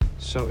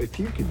So if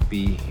you could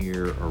be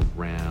here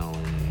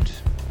around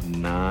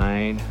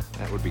 9,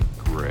 that would be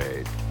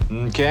great.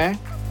 Okay?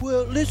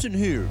 Well, listen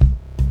here.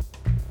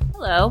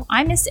 Hello,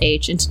 I'm Miss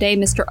H, and today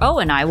Mr. O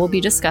and I will be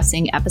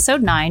discussing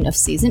Episode 9 of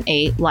Season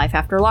 8, Life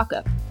After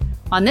Lockup.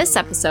 On this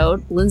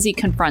episode, Lindsay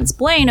confronts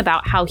Blaine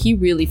about how he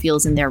really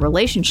feels in their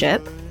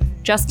relationship.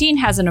 Justine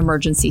has an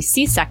emergency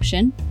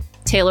C-section.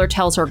 Taylor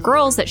tells her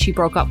girls that she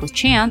broke up with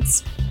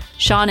Chance.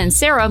 Sean and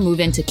Sarah move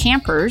into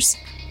campers.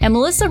 And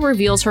Melissa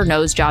reveals her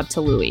nose job to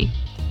Louie.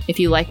 If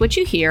you like what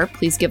you hear,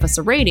 please give us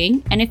a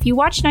rating. And if you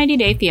watch 90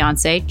 Day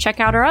Fiancé,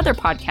 check out our other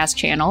podcast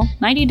channel,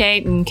 90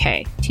 Day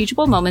MK,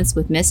 Teachable Moments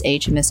with Miss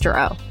H and Mr.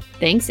 O.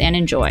 Thanks and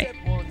enjoy.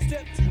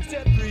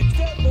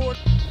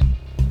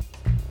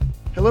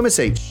 Hello, Miss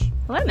H.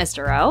 Hello,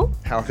 Mr. O.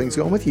 How are things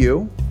going with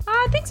you?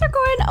 Things are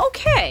going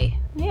okay.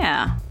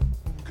 Yeah.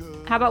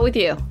 How about with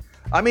you?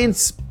 I mean,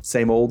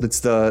 same old. It's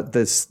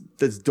this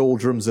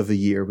doldrums of the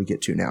year we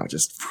get to now.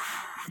 Just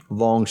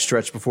long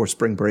stretch before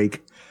spring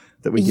break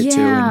that we get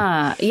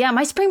to. Yeah,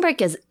 my spring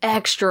break is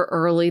extra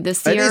early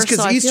this year. It is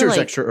because Easter's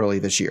extra early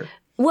this year.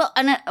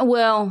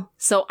 Well,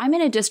 so I'm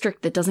in a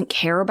district that doesn't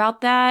care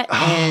about that.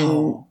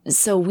 Oh. And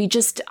so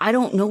I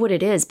don't know what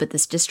it is, but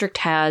this district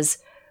has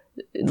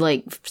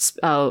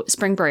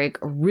spring break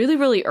really,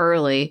 really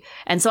early.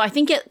 And so I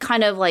think it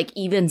kind of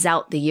evens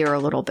out the year a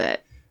little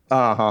bit.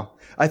 Uh-huh.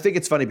 I think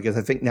it's funny because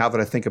I think now that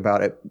I think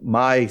about it,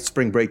 my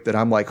spring break that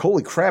I'm like,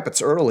 holy crap,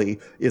 it's early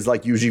is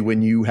usually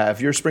when you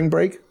have your spring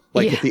break,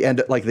 at the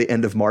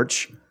end of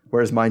March,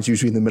 whereas mine's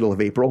usually in the middle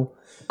of April.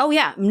 Oh,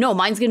 yeah. No,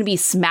 mine's going to be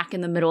smack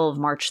in the middle of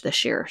March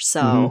this year.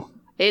 So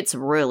It's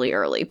really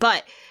early.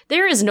 But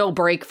there is no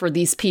break for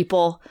these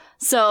people.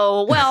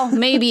 So,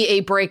 maybe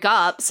a break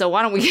up. So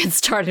why don't we get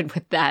started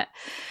with that?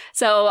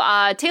 So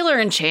Taylor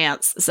and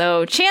Chance.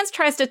 So Chance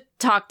tries to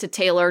talk to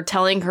Taylor,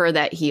 telling her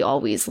that he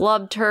always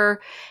loved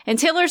her. And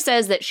Taylor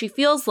says that she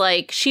feels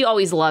like she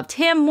always loved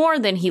him more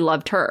than he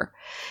loved her.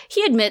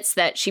 He admits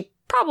that she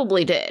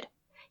probably did.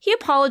 He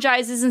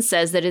apologizes and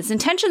says that his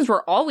intentions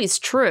were always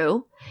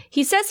true.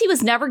 He says he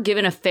was never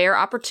given a fair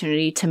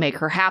opportunity to make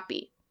her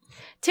happy.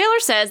 Taylor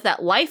says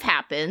that life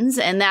happens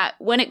and that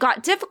when it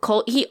got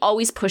difficult, he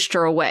always pushed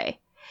her away.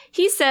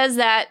 He says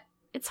that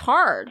it's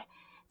hard.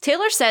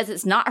 Taylor says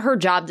it's not her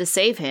job to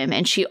save him,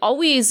 and she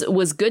always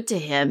was good to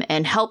him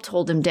and helped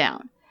hold him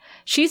down.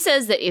 She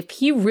says that if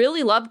he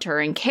really loved her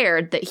and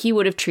cared, that he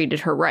would have treated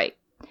her right.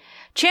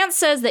 Chance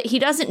says that he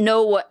doesn't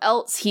know what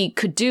else he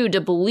could do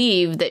to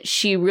believe that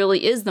she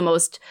really is the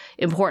most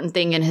important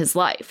thing in his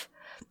life.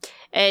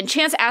 And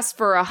Chance asks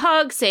for a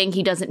hug, saying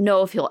he doesn't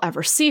know if he'll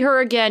ever see her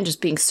again, just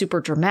being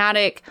super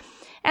dramatic.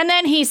 And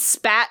then he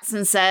spats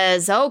and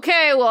says,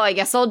 okay, well, I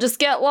guess I'll just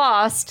get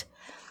lost.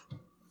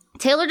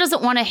 Taylor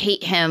doesn't want to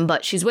hate him,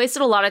 but she's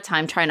wasted a lot of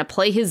time trying to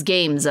play his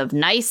games of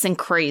nice and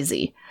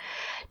crazy.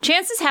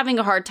 Chance is having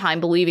a hard time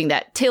believing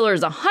that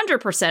Taylor's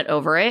 100%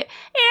 over it,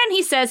 and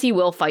he says he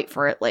will fight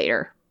for it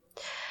later.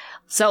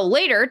 So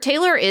later,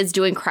 Taylor is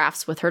doing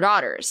crafts with her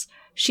daughters.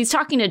 She's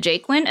talking to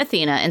Jacqueline,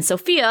 Athena, and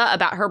Sophia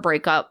about her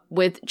breakup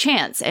with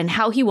Chance and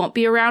how he won't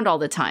be around all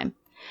the time.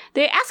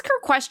 They ask her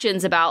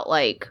questions about,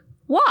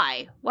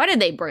 why? Why did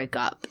they break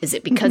up? Is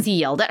it because he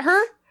yelled at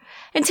her?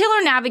 And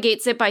Taylor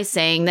navigates it by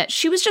saying that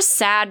she was just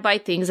sad by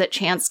things that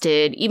Chance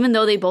did, even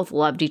though they both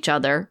loved each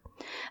other.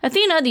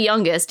 Athena, the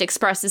youngest,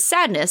 expresses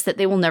sadness that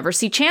they will never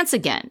see Chance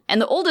again.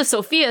 And the oldest,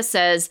 Sophia,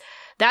 says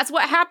that's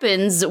what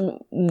happened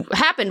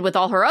with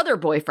all her other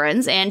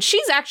boyfriends, and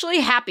she's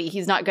actually happy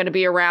he's not going to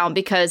be around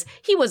because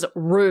he was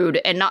rude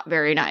and not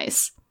very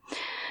nice.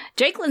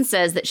 Jacqueline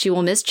says that she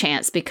will miss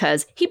Chance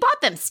because he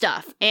bought them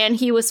stuff, and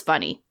he was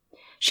funny.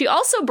 She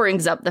also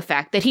brings up the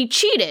fact that he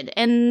cheated,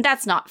 and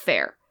that's not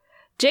fair.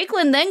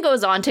 Jacqueline then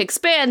goes on to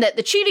expand that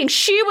the cheating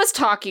she was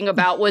talking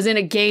about was in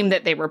a game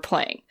that they were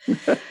playing.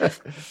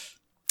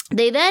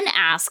 They then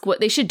ask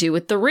what they should do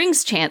with the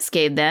rings Chance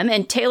gave them,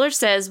 and Taylor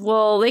says,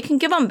 well, they can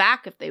give them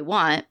back if they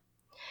want.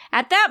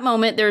 At that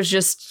moment, there's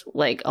just,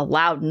 a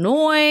loud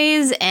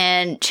noise,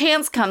 and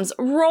Chance comes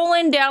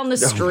rolling down the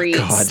street,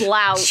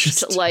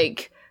 slouched,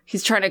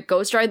 he's trying to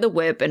ghost ride the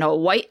whip in a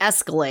white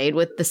Escalade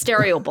with the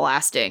stereo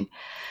blasting.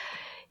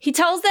 He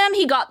tells them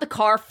he got the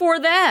car for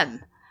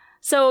them.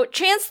 So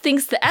Chance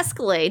thinks the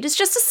Escalade is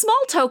just a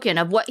small token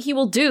of what he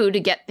will do to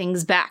get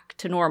things back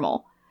to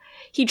normal.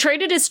 He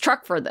traded his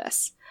truck for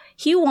this.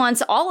 He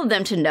wants all of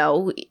them to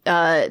know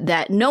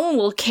that no one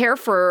will care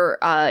for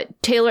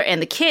Taylor and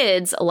the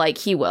kids like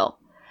he will.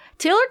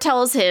 Taylor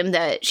tells him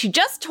that she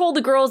just told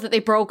the girls that they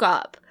broke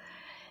up.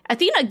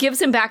 Athena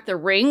gives him back the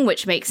ring,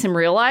 which makes him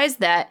realize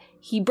that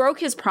he broke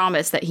his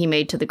promise that he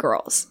made to the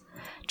girls.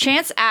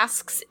 Chance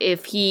asks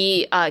if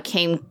he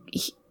came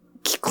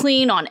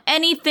clean on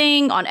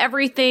anything, on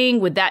everything.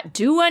 Would that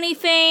do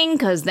anything?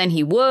 Because then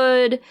he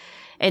would.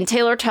 And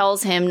Taylor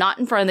tells him not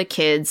in front of the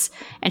kids,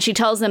 and she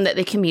tells them that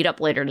they can meet up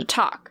later to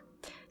talk.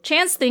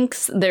 Chance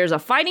thinks there's a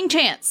fighting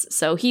chance,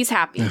 so he's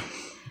happy.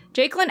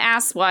 Jacqueline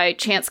asks why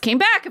Chance came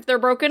back if they're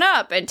broken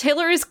up, and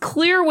Taylor is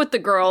clear with the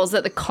girls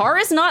that the car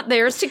is not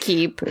theirs to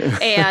keep,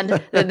 and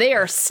that they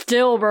are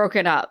still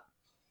broken up.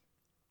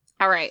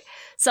 All right.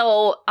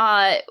 So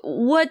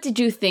what did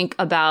you think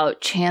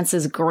about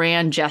Chance's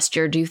grand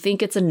gesture? Do you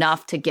think it's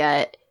enough to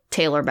get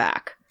Taylor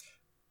back?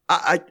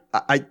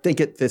 I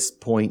think at this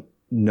point,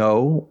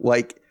 no.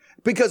 Like,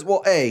 because,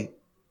 well, a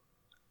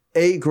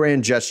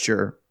grand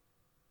gesture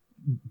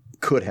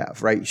could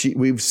have, right?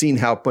 We've seen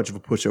how much of a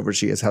pushover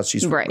she is, how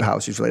she's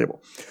relatable.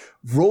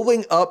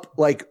 Rolling up,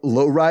 like,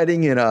 low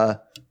riding in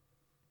a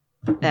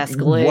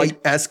white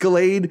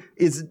Escalade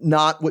is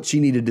not what she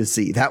needed to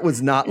see. That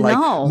was not like,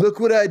 look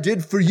what I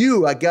did for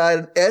you. I got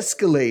an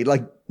Escalade.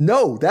 Like,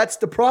 no, that's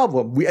the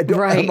problem. We're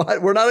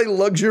not a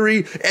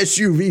luxury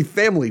SUV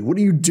family. What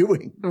are you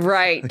doing?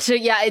 Right. So,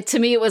 to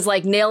me, it was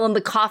like nail in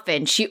the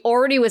coffin. She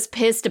already was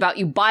pissed about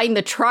you buying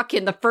the truck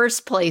in the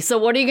first place. So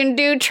what are you going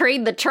to do?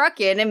 Trade the truck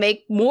in and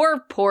make more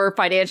poor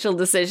financial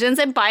decisions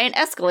and buy an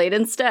Escalade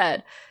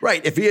instead.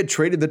 Right. If he had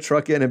traded the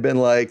truck in and been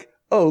like,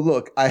 oh,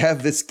 look, I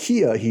have this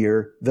Kia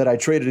here that I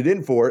traded it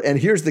in for, and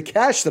here's the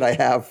cash that I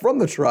have from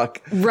the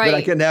truck that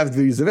I can have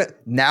these events.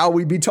 Now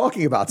we'd be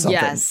talking about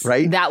something,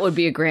 right? That would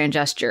be a grand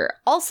gesture.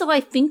 Also, I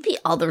think the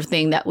other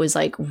thing that was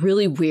like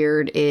really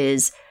weird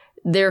is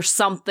there's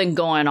something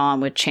going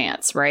on with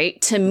Chance,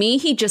 right? To me,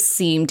 he just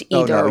seemed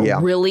either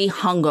really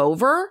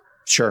hungover.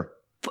 Sure.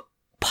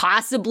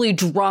 Possibly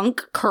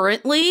drunk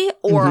currently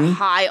or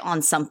high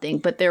on something.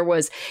 But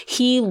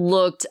he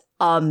looked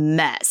a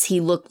mess. He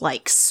looked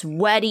like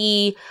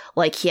sweaty,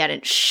 like he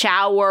hadn't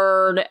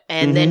showered,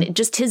 and then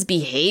just his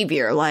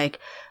behavior, like,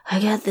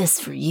 I got this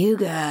for you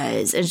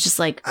guys. It's just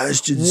like,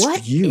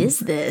 what is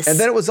this? And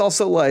then it was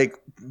also like,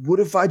 what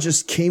if I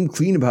just came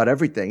clean about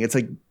everything? It's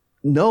like,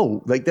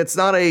 no, like that's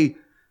not a,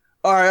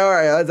 all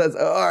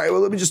right.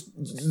 Well, let me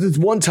this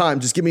one time,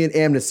 just give me an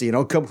amnesty and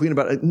I'll come clean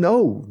about it.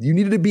 No, you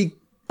needed to be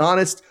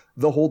honest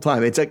the whole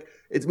time. It's like,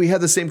 we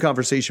had the same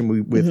conversation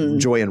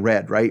with Joy and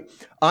Red, right?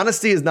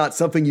 Honesty is not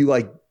something you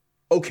like,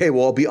 okay,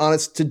 well, I'll be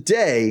honest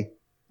today.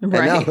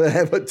 Right.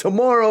 But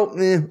tomorrow, I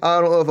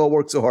don't know if I'll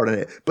work so hard on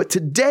it. But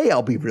today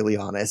I'll be really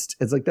honest.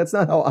 It's like, that's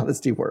not how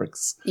honesty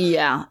works.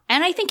 Yeah.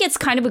 And I think it's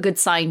kind of a good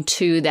sign,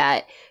 too,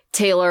 that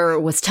Taylor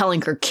was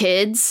telling her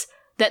kids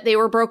that they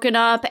were broken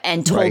up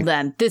and told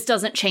them this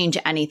doesn't change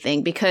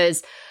anything.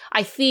 Because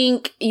I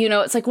think,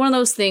 it's like one of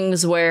those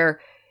things where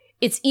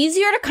it's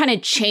easier to kind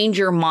of change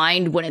your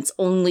mind when it's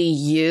only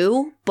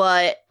you,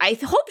 but I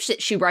hope that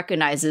she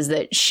recognizes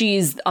that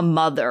she's a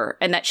mother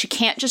and that she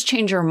can't just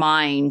change her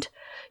mind.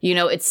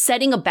 It's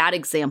setting a bad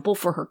example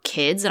for her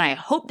kids, and I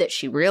hope that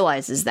she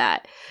realizes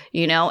that,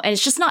 and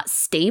it's just not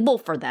stable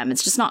for them.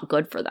 It's just not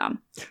good for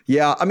them.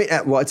 Yeah, I mean,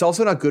 well, it's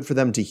also not good for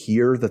them to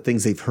hear the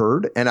things they've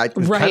heard, and it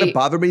kind of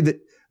bothered me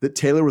that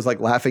Taylor was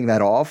like laughing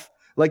that off.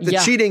 Like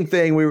the cheating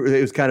thing,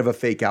 it was kind of a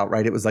fake out,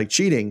 right? It was like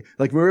cheating.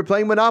 Like we were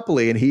playing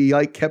Monopoly and he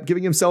like kept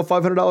giving himself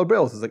 $500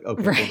 bills. It's like,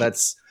 okay, well,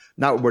 that's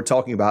not what we're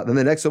talking about. And then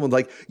the next one was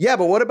like, yeah,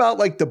 but what about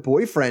like the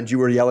boyfriend you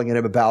were yelling at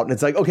him about? And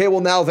it's like, okay, well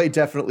now they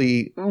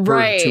definitely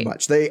heard too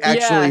much. They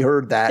actually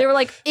heard that. They were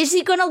like, is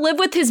he going to live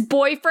with his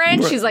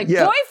boyfriend? She's like,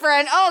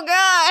 boyfriend? Oh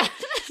God.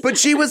 But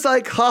she was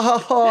like, ha ha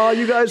ha,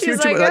 you guys hear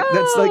too much.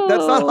 That's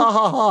not ha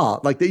ha ha.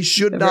 Like they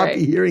should not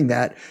be hearing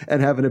that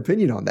and have an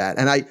opinion on that.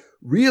 And I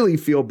really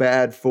feel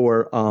bad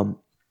for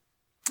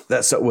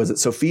was it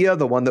Sophia,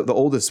 the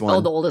oldest one? Oh,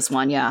 the oldest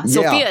one, yeah.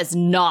 Sophia is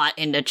not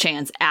into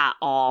Chance at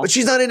all. But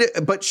she's not into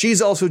it, but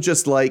she's also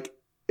just like,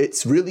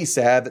 it's really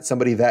sad that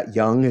somebody that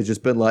young has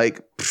just been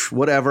like,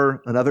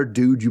 whatever, another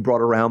dude you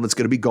brought around that's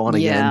going to be gone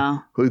again. Yeah.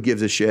 Who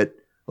gives a shit?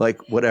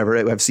 Like, whatever.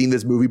 I've seen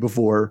this movie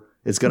before.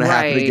 It's going to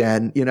happen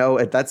again.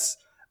 That's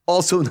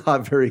also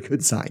not a very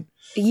good sign.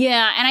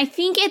 Yeah, and I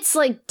think it's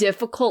like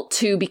difficult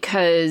too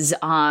because,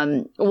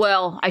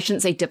 well, I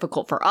shouldn't say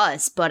difficult for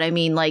us, but I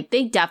mean, like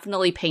they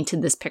definitely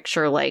painted this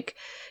picture like,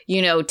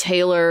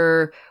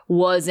 Taylor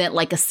wasn't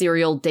like a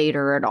serial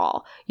dater at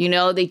all.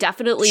 They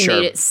definitely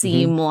made it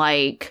seem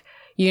like,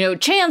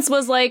 Chance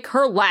was like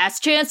her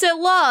last chance at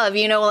love,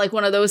 like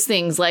one of those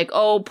things like,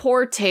 oh,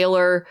 poor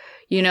Taylor.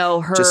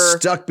 Her just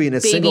stuck being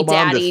a single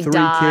mom to 3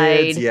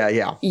 kids. Yeah.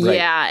 Right.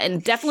 Yeah,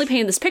 and definitely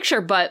painted this picture,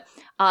 but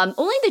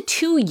only the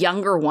 2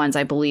 younger ones,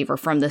 I believe, are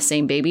from the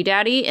same baby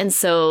daddy. And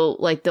so,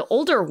 like, the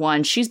older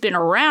one, she's been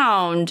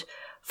around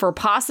for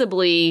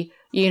possibly,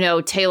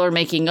 Taylor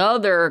making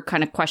other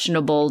kind of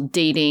questionable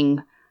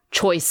dating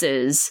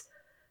choices,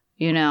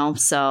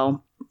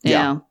 so,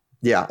 yeah.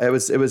 Yeah, it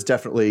was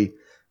definitely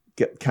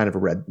kind of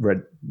a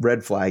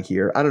red flag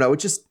here. I don't know.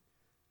 It's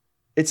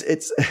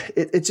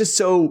just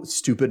so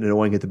stupid and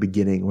annoying at the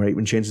beginning, right?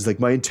 When Chance is like,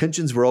 my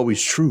intentions were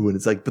always true. And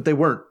it's like, but they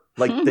weren't.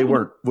 Like, they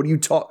weren't. What are you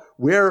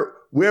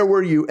Where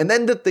were you? And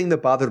then the thing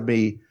that bothered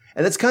me,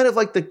 and it's kind of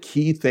like the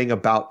key thing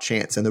about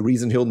Chance and the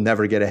reason he'll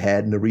never get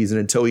ahead and the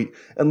reason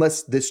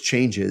unless this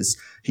changes,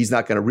 he's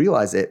not going to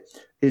realize it,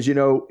 is,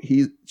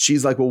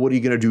 she's like, well, what are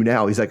you going to do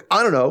now? He's like,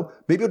 I don't know.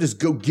 Maybe I'll just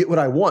go get what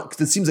I want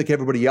because it seems like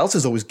everybody else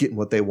is always getting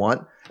what they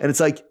want. And it's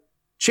like,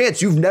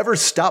 Chance, you've never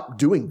stopped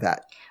doing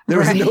that. There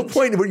was no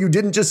point where you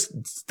didn't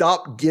just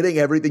stop getting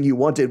everything you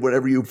wanted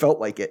whenever you felt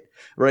like it,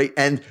 right?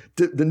 And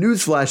the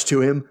newsflash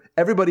to him,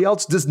 everybody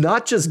else does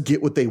not just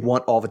get what they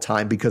want all the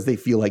time because they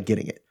feel like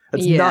getting it.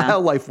 That's not how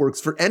life works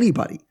for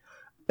anybody.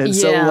 And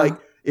so like,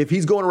 if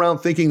he's going around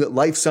thinking that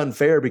life's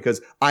unfair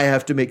because I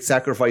have to make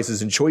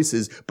sacrifices and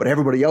choices, but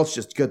everybody else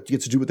just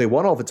gets to do what they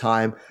want all the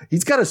time,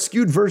 he's got a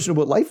skewed version of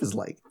what life is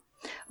like.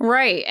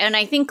 Right. And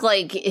I think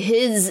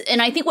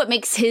what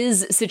makes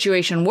his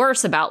situation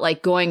worse about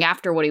like going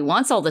after what he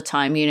wants all the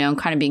time, you know, and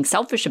kind of being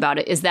selfish about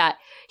it is that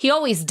he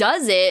always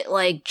does it,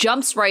 like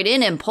jumps right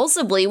in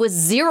impulsively with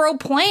zero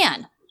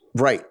plan.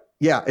 Right.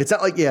 Yeah. It's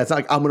not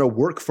like I'm going to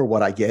work for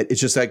what I get. It's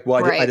just like,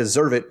 well, I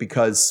deserve it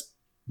because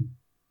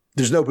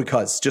there's no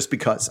just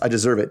because I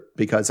deserve it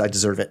because I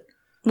deserve it.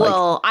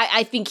 Well,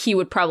 I think he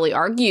would probably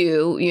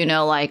argue, you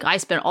know, like I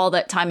spent all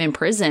that time in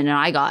prison and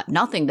I got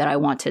nothing that I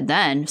wanted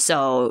then.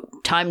 So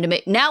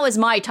now is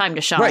my time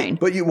to shine. Right.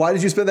 But why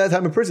did you spend that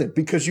time in prison?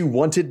 Because you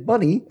wanted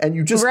money and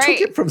you just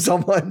took it from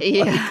someone.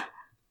 Yeah.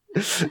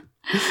 That's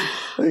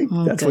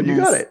when you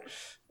got it.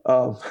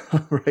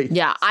 Right.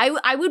 Yeah,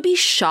 I would be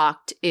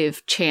shocked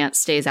if Chance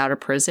stays out of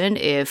prison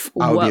if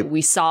what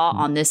we saw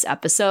on this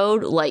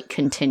episode like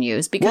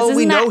continues. Because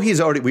we know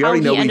he's already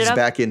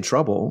back in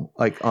trouble.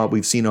 Like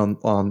we've seen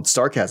on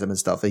Sarcasm and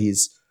stuff that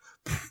he's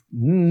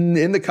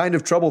in the kind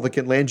of trouble that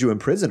can land you in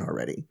prison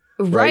already.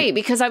 Right,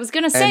 because I was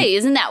going to say,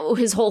 isn't that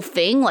his whole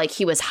thing? Like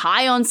he was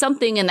high on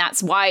something and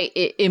that's why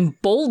it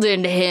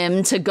emboldened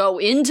him to go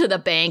into the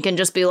bank and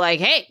just be like,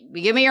 hey,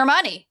 give me your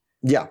money.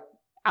 Yeah.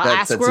 I'll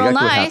ask real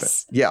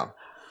nice. Yeah.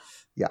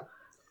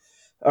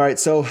 All right.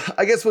 So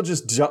I guess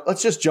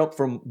let's just jump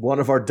from one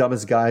of our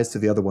dumbest guys to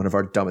the other one of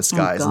our dumbest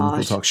guys. And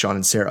we'll talk Sean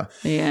and Sarah.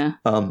 Yeah.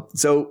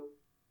 So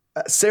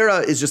Sarah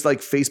is just like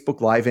Facebook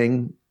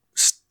living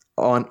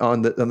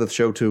on the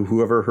show to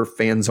whoever her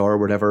fans are or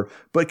whatever,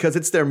 but because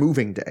it's their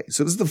moving day.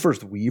 So this is the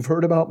first we've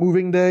heard about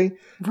moving day.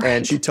 Right.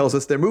 And she tells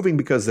us they're moving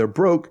because they're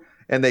broke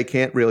and they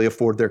can't really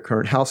afford their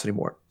current house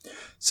anymore.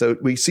 So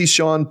we see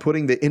Sean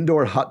putting the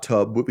indoor hot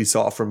tub, what we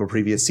saw from a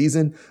previous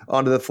season,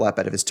 onto the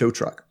flatbed of his tow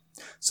truck.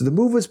 So the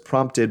move was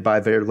prompted by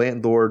their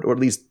landlord, or at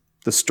least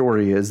the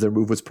story is their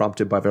move was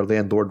prompted by their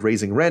landlord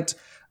raising rent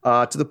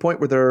to the point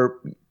where they're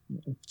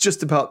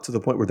just about to the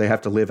point where they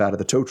have to live out of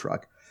the tow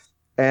truck.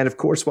 And of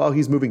course, while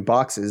he's moving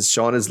boxes,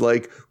 Sean is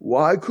like,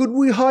 why couldn't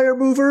we hire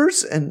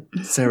movers? And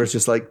Sarah's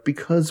just like,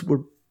 because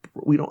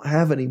we don't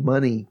have any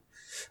money.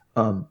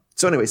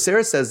 So anyway,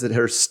 Sarah says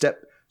that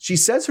she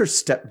says her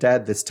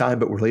stepdad this time,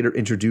 but we're later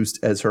introduced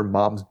as her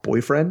mom's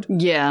boyfriend.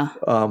 Yeah.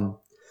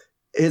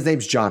 His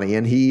name's Johnny,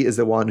 and he is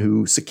the one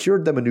who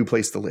secured them a new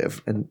place to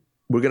live. And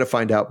we're going to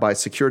find out by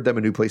secured them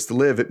a new place to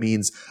live, it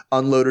means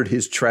unloaded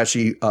his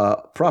trashy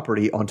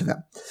property onto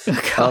them.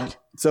 Oh, God.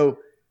 So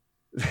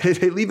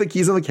they leave the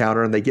keys on the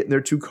counter and they get in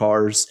their two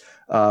cars,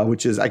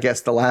 which is, I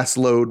guess, the last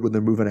load when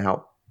they're moving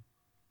out.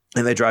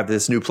 And they drive to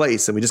this new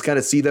place. And we just kind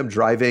of see them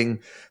driving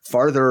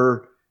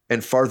farther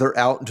and farther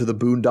out into the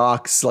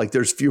boondocks. Like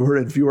there's fewer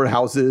and fewer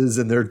houses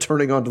and they're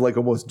turning onto like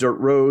almost dirt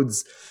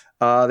roads.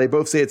 They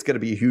both say it's going to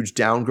be a huge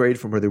downgrade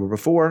from where they were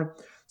before.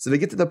 So they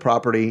get to the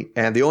property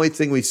and the only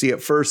thing we see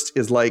at first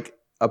is like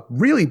a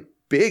really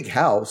big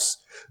house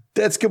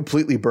that's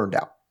completely burned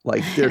out.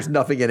 Like there's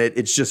nothing in it.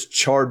 It's just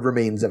charred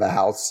remains of a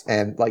house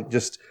and like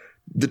just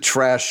the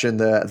trash and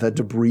the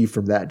debris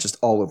from that just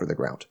all over the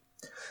ground.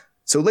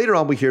 So later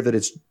on, we hear that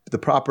it's the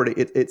property.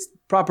 It's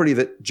property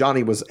that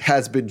Johnny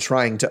has been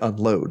trying to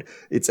unload.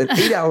 It's an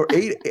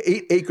 8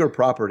 acre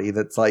property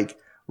that's like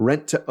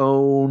rent to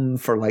own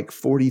for like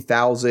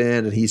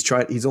 $40,000, and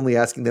he's only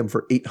asking them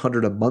for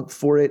 $800 a month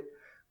for it,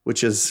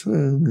 which is.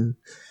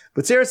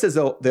 But Sarah says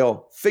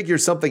they'll figure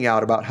something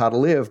out about how to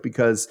live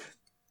because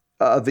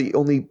the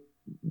only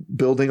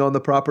building on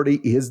the property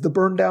is the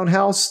burned down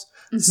house.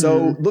 Mm-hmm.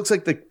 So it looks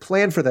like the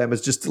plan for them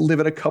is just to live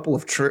in a couple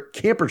of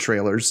camper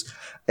trailers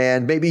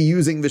and maybe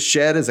using the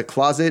shed as a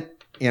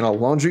closet and a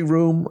laundry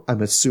room.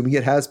 I'm assuming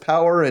it has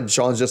power, and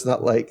Sean's just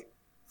not like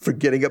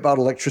forgetting about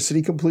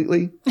electricity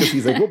completely because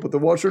he's like, we'll put the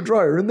washer and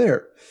dryer in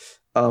there.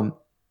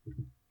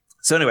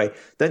 So anyway,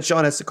 then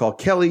Sean has to call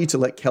Kelly to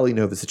let Kelly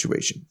know the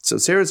situation. So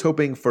Sarah's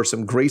hoping for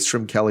some grace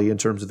from Kelly in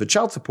terms of the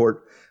child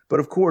support.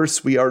 But of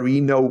course, we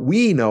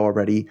know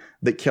already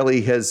that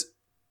Kelly has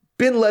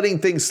been letting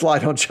things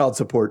slide on child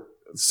support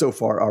so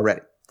far already.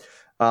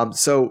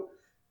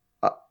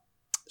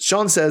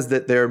 Sean says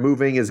that their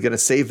moving is going to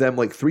save them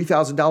like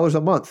 $3,000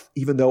 a month,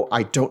 even though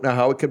I don't know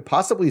how it could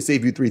possibly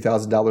save you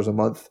 $3,000 a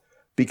month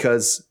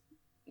because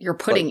you're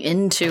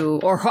putting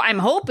or I'm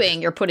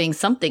hoping you're putting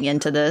something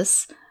into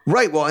this.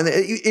 Right. Well, and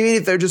even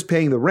if they're just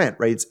paying the rent,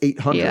 right, it's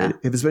 $800. Yeah.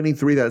 If they're spending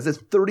 $3,000, that's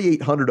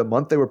 $3,800 a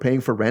month they were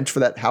paying for rent for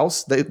that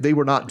house. They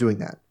were not doing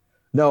that.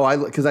 No,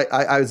 because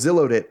I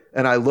Zillowed it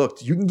and I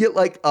looked. You can get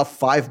like a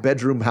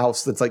 5-bedroom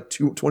house that's like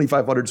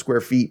 2,500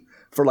 square feet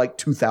for like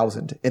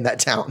 $2,000 in that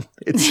town.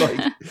 It's like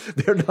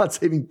they're not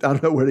saving. I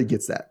don't know where he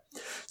gets that.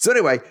 So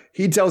anyway,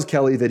 he tells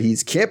Kelly that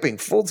he's camping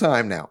full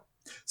time now.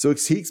 So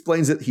he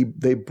explains that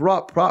they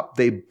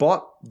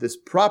bought this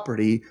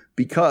property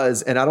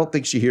because, and I don't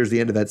think she hears the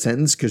end of that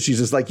sentence because she's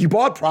just like, you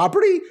bought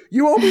property?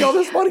 You owe me all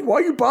this money. Why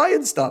are you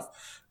buying stuff?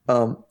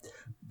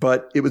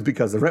 But it was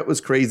because the rent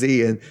was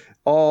crazy and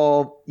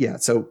all. Yeah.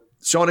 So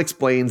Sean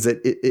explains that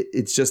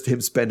it's just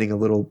him spending a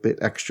little bit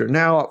extra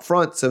now up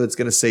front, so it's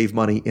going to save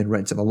money in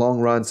rent in the long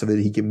run so that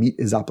he can meet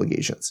his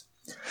obligations.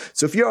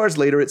 So a few hours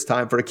later, it's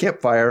time for a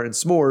campfire and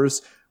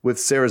s'mores with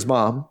Sarah's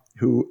mom,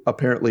 who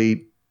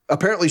apparently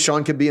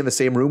Sean can be in the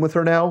same room with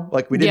her now.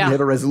 Like, we didn't have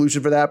a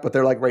resolution for that, but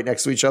they're like right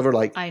next to each other,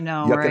 like, I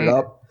know, yucking right? it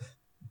up.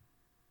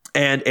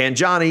 And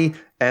Johnny,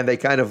 and they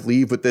kind of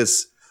leave with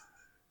this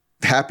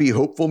happy,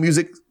 hopeful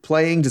music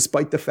playing,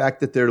 despite the fact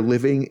that they're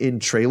living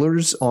in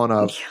trailers on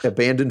a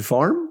abandoned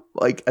farm.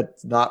 Like,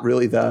 it's not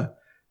really the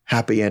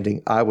happy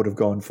ending I would have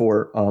gone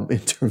for in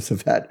terms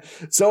of that.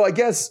 So I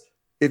guess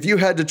if you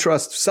had to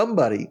trust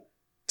somebody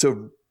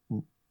to,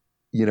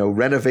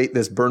 renovate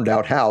this burned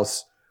out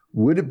house,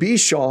 would it be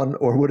Sean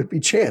or would it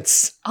be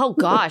Chance? Oh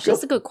gosh,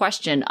 that's a good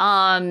question.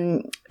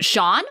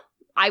 Sean,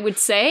 I would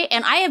say,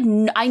 and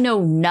I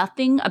know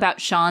nothing about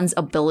Sean's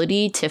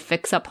ability to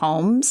fix up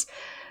homes.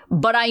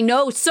 But I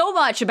know so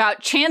much about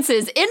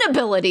Chance's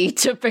inability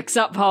to fix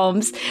up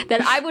homes that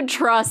I would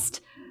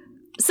trust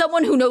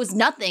someone who knows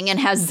nothing and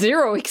has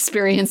zero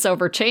experience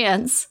over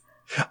Chance.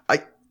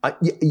 I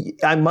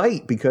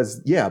might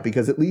because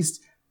at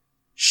least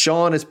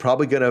Sean is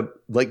probably going to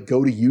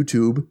go to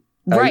YouTube.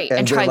 Right.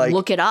 And try to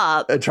look it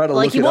up. And try to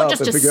look it up. He won't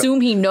just assume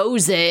he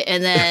knows it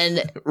and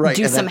then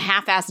do some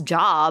half-assed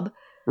job.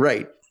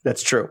 Right.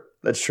 That's true.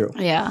 That's true.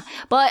 Yeah.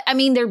 But I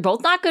mean, they're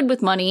both not good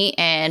with money.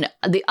 And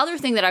the other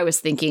thing that I was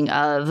thinking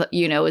of,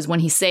 is when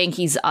he's saying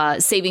he's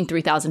saving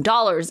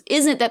 $3,000,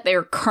 isn't that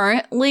they're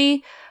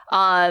currently,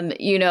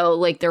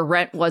 their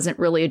rent wasn't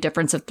really a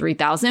difference of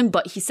 $3,000,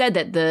 but he said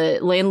that the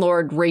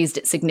landlord raised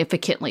it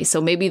significantly. So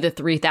maybe the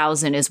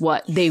 $3,000 is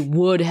what they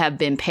would have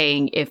been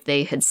paying if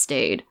they had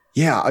stayed.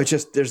 Yeah.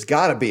 There's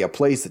got to be a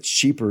place that's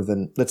cheaper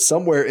that's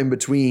somewhere in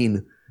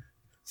between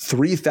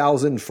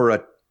 $3,000 for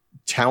a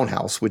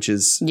townhouse, which it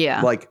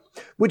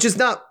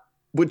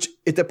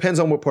depends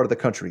on what part of the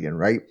country you're in,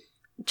 right?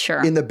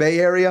 Sure. In the Bay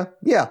Area,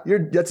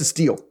 that's a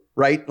steal,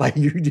 right? Like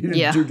you're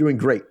doing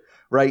great,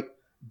 right?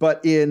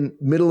 But in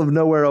middle of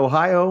nowhere,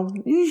 Ohio,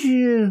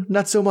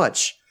 not so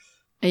much.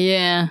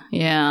 Yeah.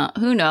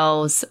 Who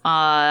knows?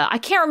 I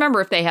can't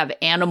remember if they have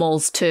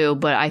animals too,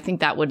 but I think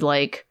that would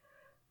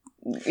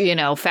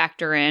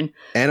factor in.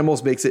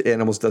 Animals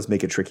does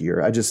make it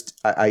trickier. This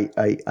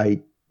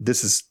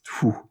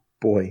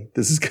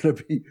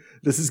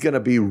is gonna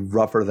be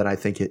rougher than I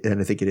think it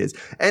is.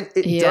 And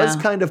it does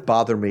kind of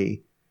bother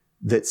me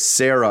that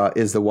Sarah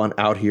is the one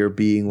out here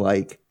being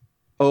like,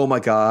 oh my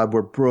God,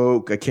 we're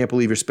broke. I can't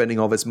believe you're spending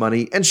all this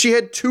money. And she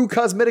had 2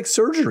 cosmetic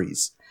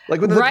surgeries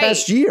within the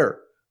past year.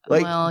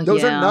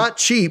 Those are not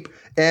cheap.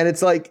 And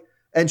it's like,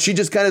 and she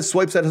just kind of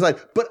swipes that aside.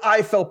 But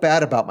I felt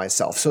bad about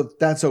myself. So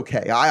that's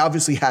okay. I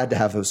obviously had to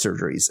have those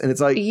surgeries. And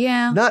it's like,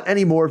 not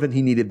any more than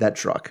he needed that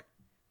truck.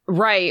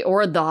 Right.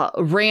 Or the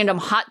random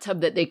hot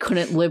tub that they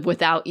couldn't live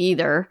without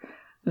either.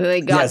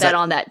 They got that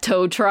on that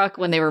tow truck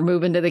when they were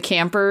moving to the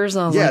campers.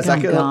 Is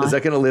that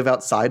going to live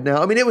outside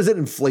now? I mean, it was an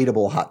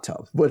inflatable hot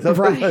tub. But it's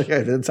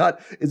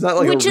not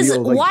like Which a real, is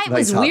why it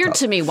was nice weird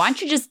to me. Why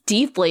don't you just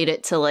deflate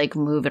it to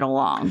move it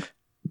along?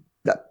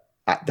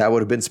 That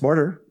would have been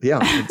smarter.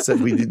 Yeah.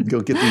 Instead, we did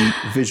go get the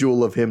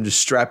visual of him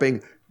just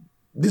strapping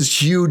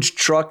this huge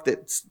truck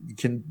that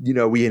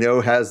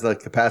has the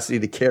capacity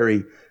to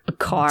carry a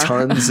car,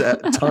 tons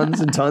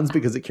and tons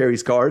because it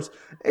carries cars.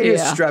 And he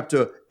just strapped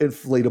an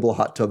inflatable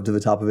hot tub to the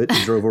top of it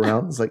and drove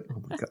around. It's like,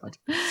 oh my God.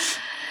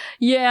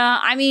 Yeah,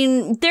 I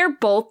mean, they're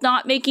both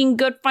not making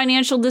good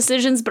financial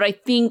decisions, but I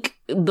think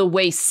the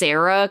way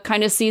Sarah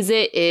kind of sees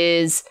it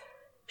is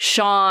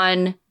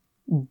Sean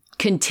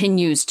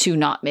continues to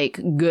not make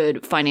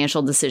good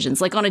financial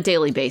decisions, on a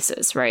daily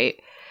basis, right?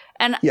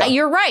 And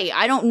you're right.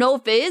 I don't know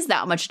if it is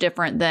that much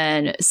different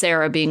than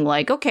Sarah being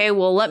like, okay,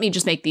 well, let me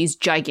just make these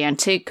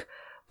gigantic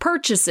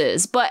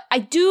purchases. But I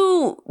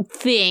do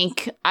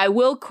think I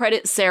will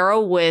credit Sarah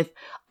with,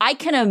 I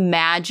can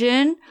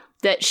imagine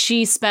that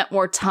she spent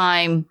more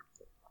time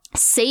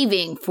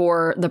saving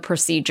for the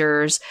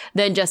procedures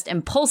than just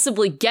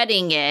impulsively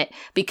getting it,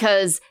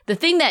 because the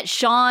thing that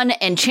Sean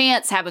and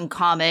Chance have in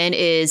common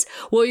is,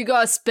 well, you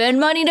gotta spend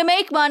money to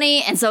make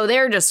money, and so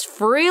they're just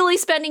freely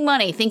spending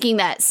money thinking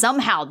that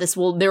somehow there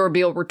will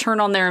be a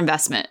return on their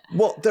investment.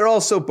 Well, they're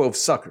also both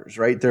suckers,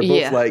 right?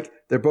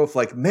 They're both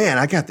like, man,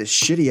 I got this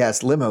shitty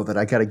ass limo that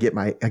I gotta get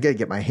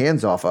my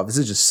hands off of. This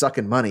is just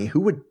sucking money.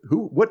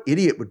 What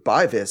idiot would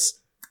buy this?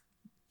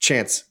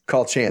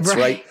 Call Chance,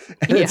 right?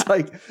 And it's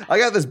like, I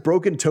got this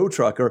broken tow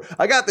truck, or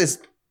I got this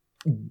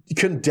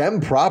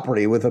condemned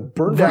property with a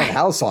burned down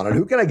house on it.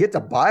 Who can I get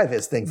to buy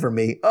this thing for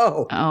me?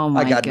 Oh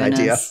my I got goodness.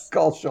 An idea.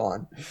 Call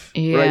Sean.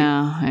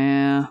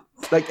 Yeah.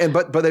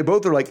 But they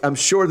both are like, I'm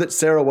sure that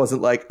Sarah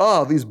wasn't like,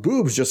 oh, these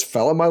boobs just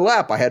fell in my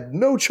lap. I had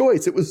no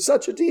choice. It was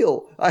such a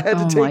deal. I had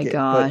to take it.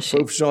 Gosh. But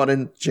both Sean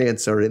and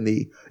Chance are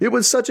it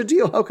was such a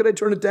deal. How could I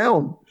turn it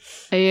down?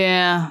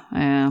 Yeah.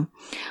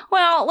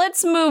 Well,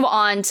 let's move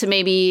on to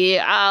maybe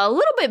a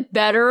little bit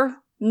better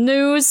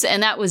news,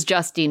 and that was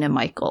Justine and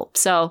Michael.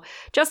 So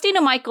Justine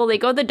and Michael, they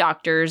go to the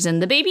doctors,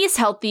 and the baby is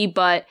healthy,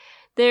 but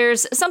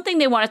there's something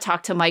they want to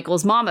talk to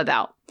Michael's mom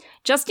about.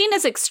 Justine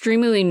is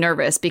extremely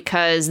nervous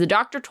because the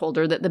doctor told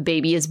her that the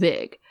baby is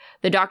big.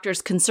 The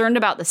doctor's concerned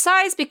about the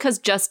size because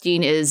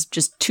Justine is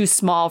just too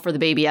small for the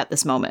baby at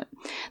this moment.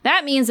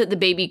 That means that the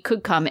baby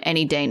could come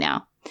any day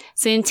now.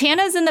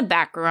 Santana's in the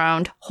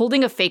background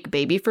holding a fake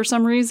baby for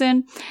some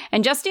reason,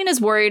 and Justine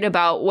is worried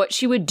about what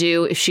she would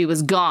do if she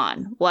was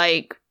gone,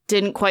 like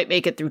didn't quite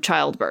make it through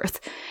childbirth.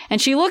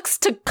 And she looks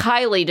to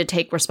Kylie to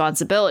take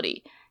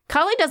responsibility.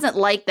 Kylie doesn't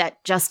like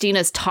that Justine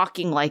is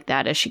talking like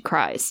that as she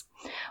cries.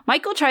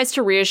 Michael tries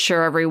to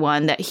reassure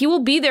everyone that he will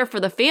be there for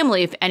the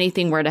family if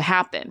anything were to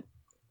happen.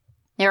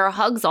 There are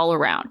hugs all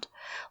around.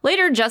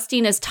 Later,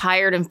 Justine is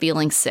tired and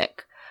feeling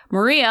sick.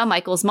 Maria,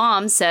 Michael's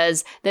mom,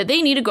 says that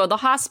they need to go to the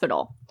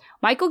hospital.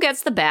 Michael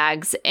gets the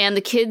bags and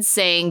the kids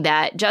saying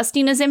that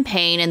Justine is in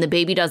pain and the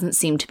baby doesn't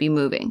seem to be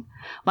moving.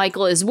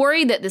 Michael is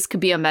worried that this could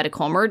be a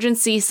medical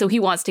emergency, so he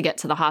wants to get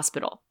to the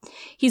hospital.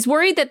 He's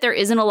worried that there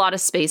isn't a lot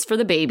of space for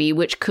the baby,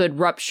 which could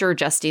rupture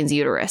Justine's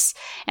uterus.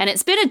 And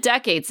it's been a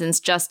decade since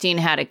Justine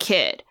had a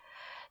kid.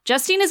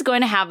 Justine is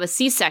going to have a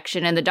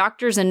C-section and the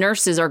doctors and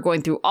nurses are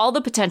going through all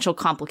the potential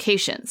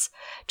complications.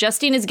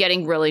 Justine is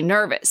getting really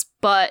nervous,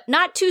 but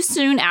not too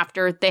soon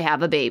after they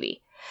have a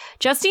baby.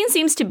 Justine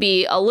seems to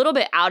be a little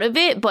bit out of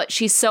it, but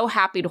she's so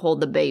happy to hold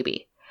the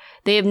baby.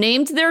 They have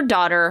named their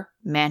daughter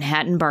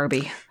Manhattan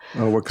Barbie.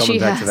 Oh, we're coming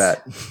back to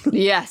that.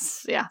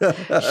 Yes, yeah.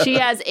 She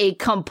has a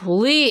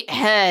complete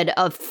head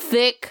of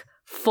thick,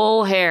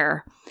 full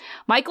hair.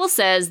 Michael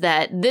says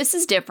that this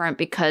is different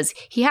because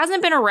he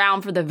hasn't been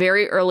around for the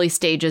very early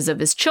stages of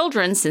his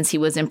children since he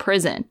was in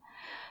prison.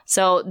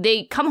 So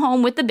they come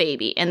home with the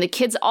baby, and the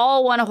kids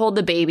all want to hold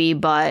the baby,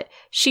 but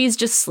she's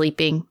just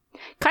sleeping.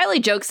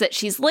 Kylie jokes that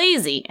she's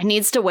lazy and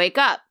needs to wake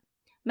up.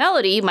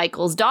 Melody,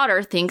 Michael's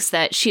daughter, thinks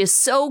that she is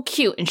so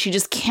cute and she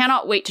just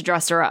cannot wait to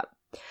dress her up.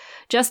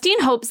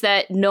 Justine hopes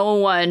that no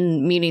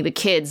one, meaning the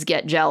kids,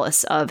 get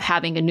jealous of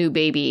having a new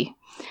baby.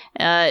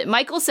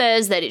 Michael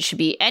says that it should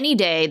be any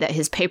day that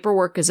his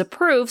paperwork is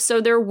approved,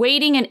 so they're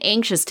waiting and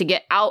anxious to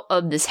get out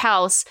of this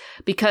house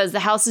because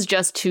the house is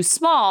just too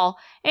small,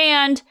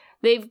 and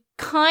they've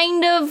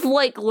kind of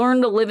like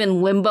learned to live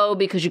in limbo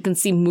because you can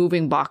see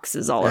moving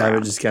boxes all around. We're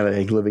just kind of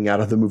like living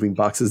out of the moving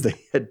boxes they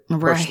had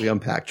partially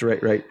unpacked,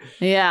 right?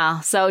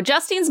 Yeah. So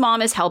Justine's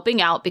mom is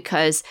helping out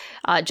because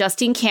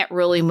Justine can't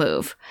really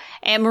move.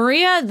 And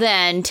Maria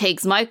then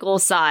takes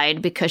Michael's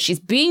side because she's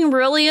being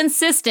really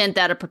insistent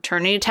that a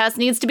paternity test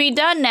needs to be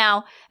done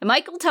now. And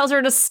Michael tells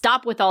her to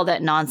stop with all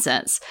that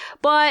nonsense.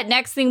 But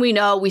next thing we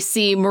know, we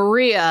see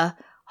Maria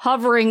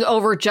hovering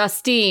over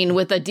Justine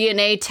with a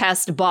DNA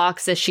test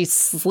box as she's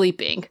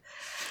sleeping.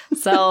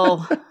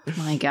 So,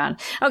 my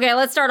God. Okay,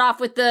 let's start off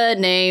with the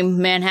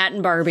name,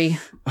 Manhattan Barbie.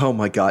 Oh,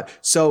 my God.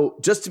 So,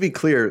 just to be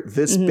clear,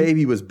 this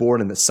baby was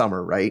born in the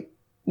summer, right?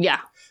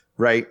 Yeah.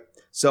 Right?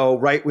 So,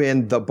 right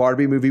when the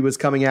Barbie movie was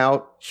coming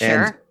out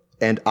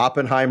and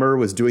Oppenheimer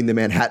was doing the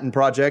Manhattan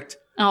Project.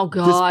 Oh,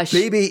 gosh.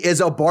 This baby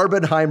is a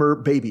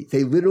Barbenheimer baby.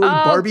 They literally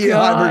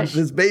Barbieheimered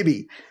this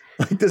baby.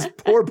 Like this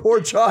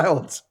poor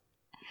child.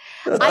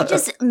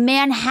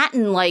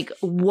 Manhattan, like,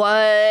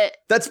 what?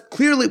 That's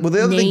clearly, well,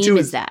 the other thing too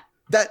is that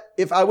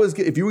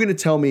if you were going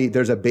to tell me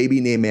there's a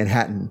baby named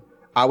Manhattan,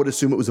 I would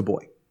assume it was a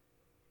boy.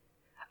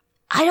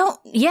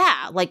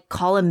 Like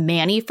call him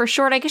Manny for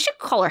short. I guess you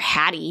could call her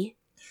Hattie.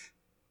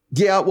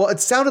 Yeah, well, it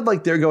sounded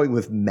like they're going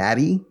with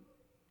Maddie.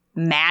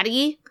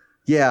 Maddie?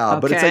 Yeah, okay.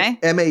 But it's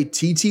like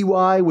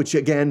Matty, which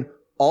again,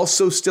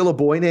 also still a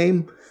boy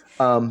name.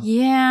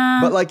 Yeah.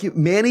 But like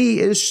Manny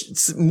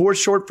is more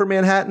short for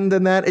Manhattan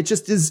than that. It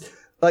just is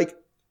like,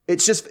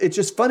 it's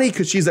just funny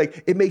because she's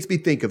like, it makes me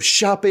think of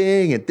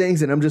shopping and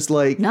things. And I'm just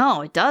like.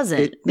 No, it doesn't.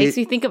 It makes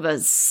me think of a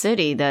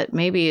city that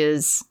maybe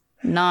is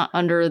not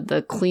under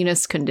the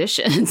cleanest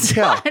conditions.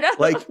 Yeah.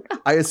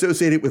 I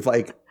associate it with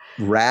like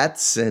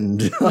rats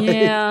and.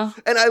 Yeah.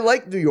 And I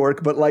like New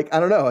York, but like, I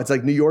don't know. It's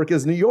like New York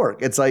is New York.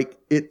 It's like,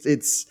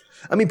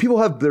 I mean,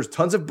 there's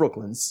tons of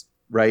Brooklyns,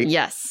 right?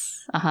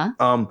 Yes.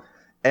 Uh-huh.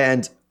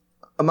 And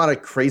I'm not a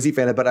crazy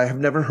fan of it, but I have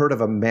never heard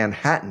of a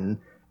Manhattan.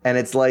 And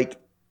it's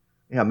like,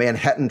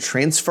 Manhattan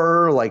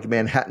Transfer, like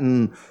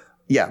Manhattan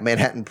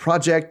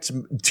Project,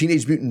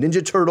 Teenage Mutant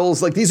Ninja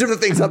Turtles. Like these are the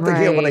things I'm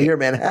thinking of when I hear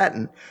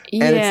Manhattan.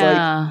 And it's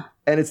like,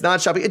 and it's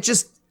not shopping.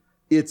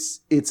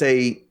 It's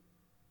a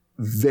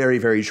very,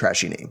 very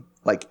trashy name,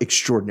 like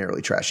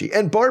extraordinarily trashy.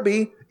 And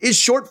Barbie is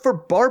short for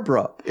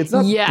Barbara. It's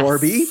not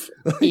Barbie.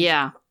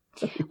 Yeah.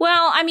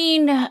 Well, I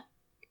mean,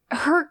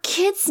 her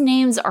kids'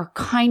 names are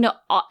kind of...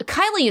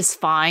 Kylie is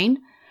fine,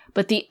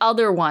 but the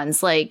other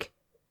ones, like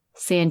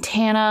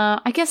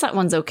Santana, I guess that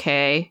one's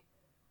okay.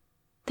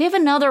 They have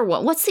another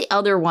one. What's the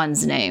other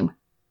one's name?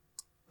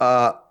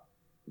 I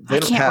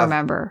can't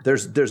remember.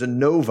 There's a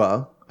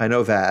Nova. I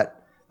know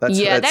that.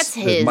 That's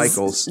his.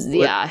 Michael's.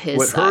 Yeah, his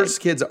What side. hers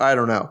kids, I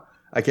don't know.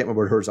 I can't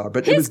remember what hers are.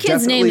 But his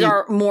kids' names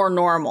are more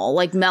normal,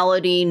 like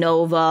Melody,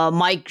 Nova,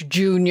 Mike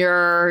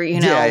Jr.,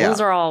 those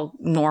are all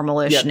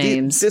normal-ish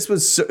names.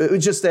 It's such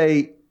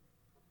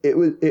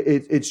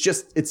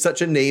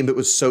a name. It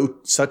was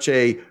such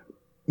a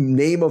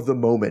name of the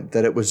moment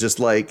that it was just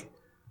like,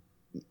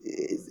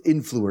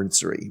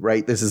 influencery,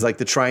 right? This is like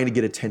the trying to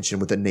get attention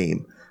with a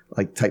name,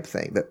 like type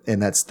thing.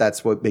 And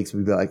that's what makes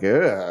me be like,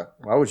 ugh,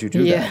 why would you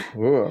do that?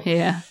 Ugh.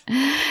 Yeah.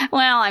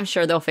 Well, I'm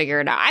sure they'll figure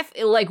it out. I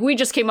feel like we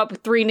just came up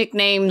with 3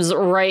 nicknames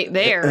right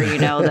there, you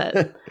know,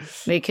 that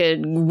they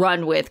could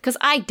run with. Because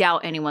I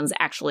doubt anyone's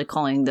actually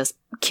calling this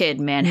kid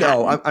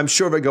Manhattan. No, I'm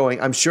sure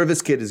I'm sure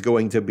this kid is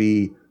going to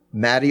be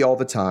Maddie all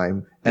the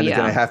time. And they're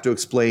going to have to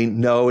explain,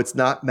 no, it's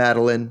not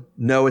Madeline.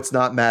 No, it's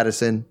not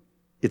Madison.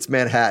 It's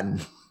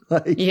Manhattan.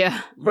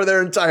 For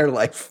their entire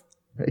life.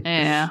 Right?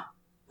 Yeah.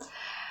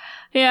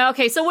 Yeah,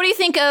 okay. So what do you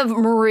think of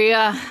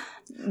Maria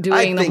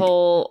doing the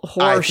whole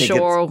horror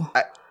show?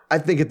 I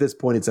think at this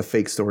point it's a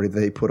fake story that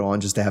they put on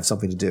just to have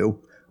something to do.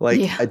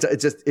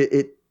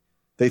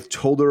 They've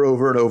told her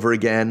over and over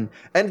again.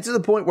 And to the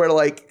point where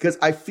because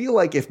I feel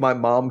like if my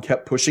mom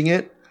kept pushing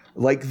it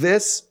like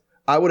this,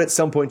 I would at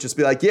some point just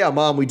be like, yeah,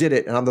 Mom, we did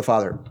it. And I'm the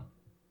father.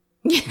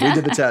 Yeah. We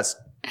did the test.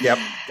 Yep.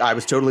 I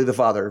was totally the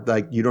father.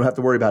 Like, you don't have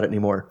to worry about it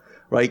anymore.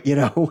 Right. You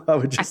know,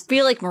 I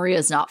feel like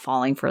Maria's not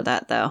falling for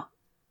that, though.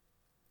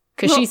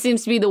 Because she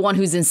seems to be the one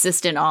who's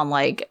insistent on,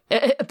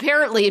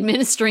 apparently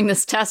administering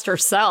this test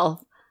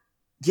herself.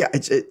 Yeah.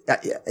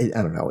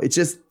 I don't know. It's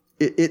just,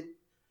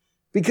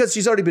 because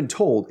she's already been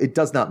told it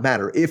does not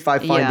matter. If I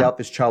find out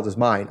this child is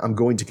mine, I'm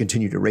going to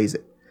continue to raise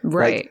it.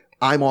 Right.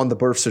 I'm on the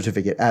birth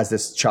certificate as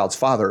this child's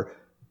father.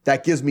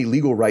 That gives me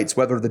legal rights,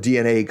 whether the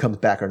DNA comes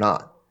back or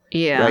not.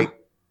 Yeah. Right.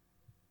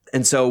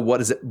 And so what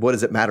does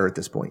it matter at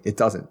this point? It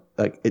doesn't.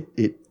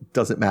 It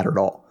doesn't matter at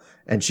all.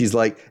 And she's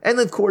like, and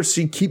of course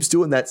she keeps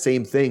doing that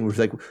same thing where she's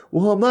like,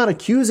 well, I'm not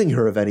accusing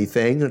her of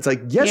anything. And it's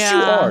like, yes, you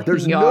are.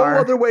 There's no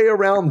other way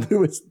around.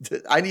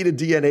 I need a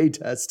DNA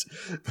test.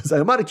 It's like,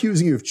 I'm not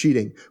accusing you of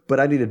cheating, but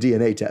I need a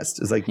DNA test.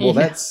 It's like, well,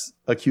 that's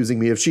accusing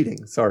me of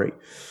cheating. Sorry.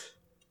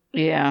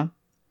 Yeah.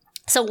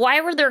 So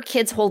why were their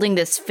kids holding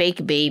this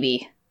fake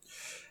baby?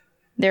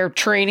 They're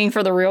training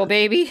for the real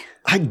baby?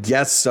 I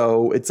guess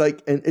so. It's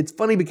like, and it's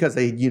funny because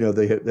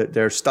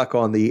they're stuck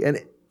on and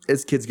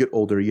as kids get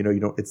older,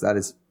 it's not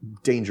as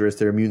dangerous.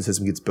 Their immune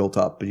system gets built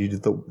up, but you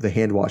do the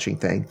hand washing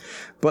thing.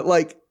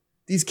 But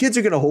these kids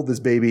are going to hold this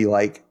baby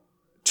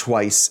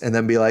twice and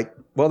then be like,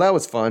 well, that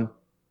was fun.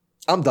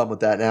 I'm done with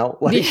that now.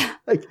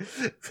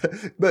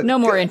 But no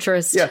more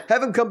interest. Yeah.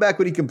 Have him come back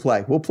when he can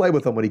play. We'll play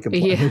with him when he can play.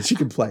 Yeah. When she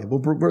can play. We'll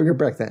bring her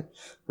back then.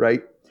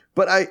 Right.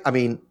 But I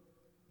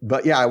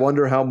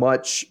wonder how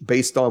much,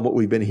 based on what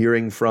we've been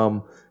hearing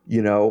from,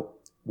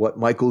 what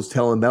Michael's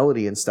telling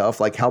Melody and stuff,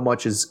 how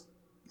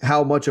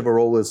much of a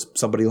role is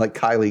somebody like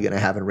Kylie going to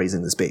have in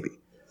raising this baby?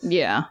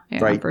 Yeah,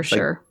 right? For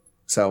sure.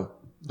 So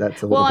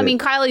that's a little bit.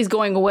 Kylie's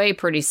going away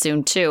pretty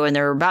soon too, and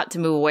they're about to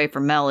move away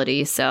from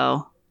Melody,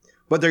 so.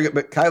 But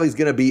Kylie's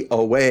going to be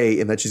away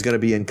in that she's going to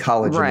be in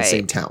college in the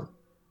same town.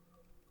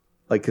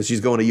 Because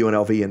she's going to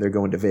UNLV and they're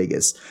going to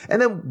Vegas.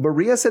 And then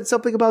Maria said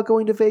something about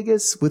going to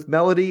Vegas with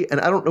Melody, and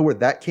I don't know where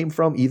that came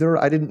from either.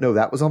 I didn't know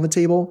that was on the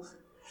table.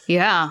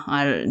 Yeah,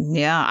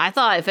 I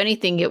thought if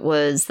anything it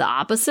was the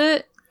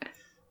opposite.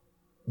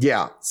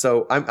 Yeah,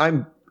 so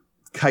I'm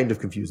kind of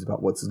confused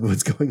about what's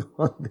going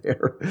on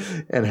there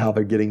and how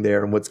they're getting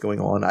there and what's going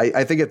on.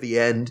 I think at the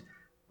end,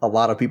 a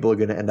lot of people are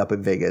going to end up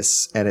in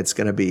Vegas, and it's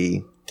going to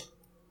be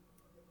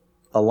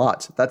a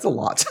lot. That's a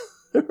lot.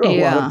 There are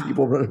a lot of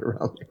people running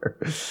around there.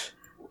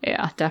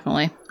 Yeah,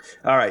 definitely.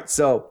 All right,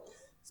 so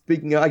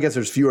speaking of, I guess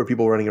there's fewer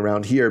people running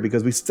around here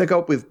because we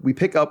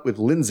pick up with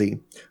Lindsay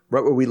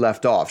right where we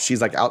left off.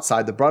 She's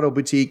outside the bridal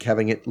boutique,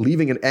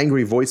 leaving an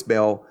angry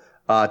voicemail.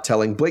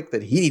 Telling Blake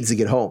that he needs to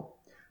get home.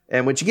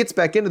 And when she gets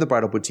back into the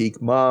bridal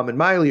boutique, Mom and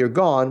Miley are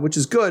gone, which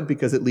is good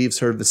because it leaves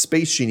her the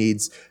space she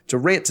needs to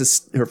rant to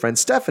her friend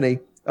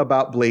Stephanie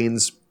about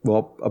Blaine's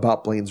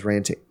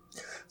ranting.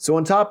 So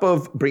on top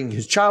of bringing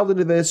his child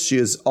into this, she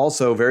is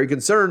also very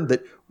concerned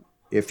that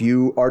if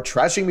you are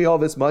trashing me all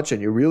this much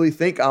and you really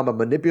think I'm a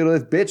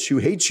manipulative bitch who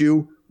hates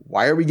you,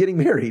 why are we getting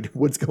married?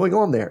 What's going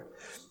on there?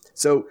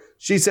 So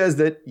she says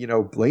that,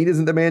 Blaine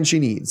isn't the man she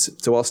needs.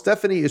 So while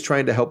Stephanie is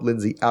trying to help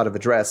Lindsay out of a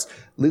dress,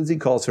 Lindsay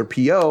calls her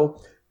PO,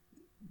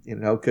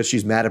 because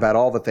she's mad about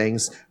all the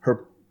things.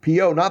 Her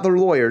PO, not the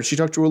lawyer. She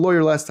talked to her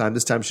lawyer last time.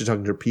 This time she's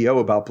talking to her PO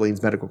about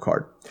Blaine's medical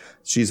card.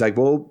 She's like,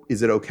 well,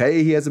 is it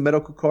okay he has a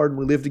medical card and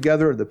we live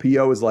together? And the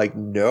PO is like,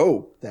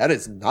 no, that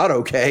is not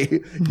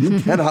okay. You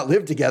cannot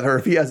live together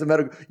if he has a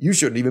medical. You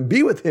shouldn't even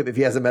be with him if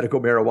he has a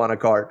medical marijuana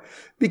card.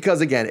 Because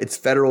again, it's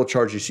federal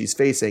charges she's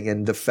facing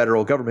and the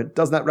federal government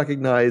does not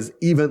recognize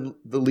even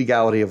the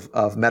legality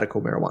of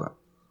medical marijuana.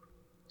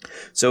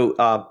 So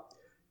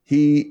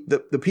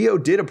the PO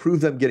did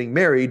approve them getting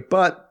married,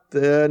 but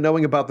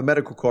knowing about the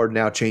medical card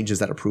now changes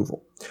that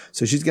approval.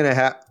 So she's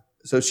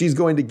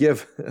going to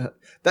give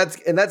that's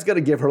going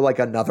to give her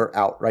another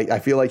out, right? I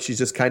feel like she's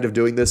just kind of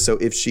doing this. So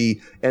if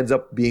she ends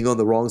up being on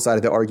the wrong side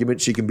of the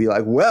argument, she can be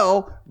like,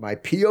 well, my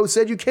PO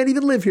said you can't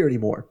even live here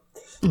anymore.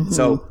 Mm-hmm.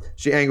 So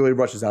she angrily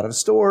rushes out of the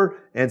store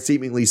and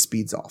seemingly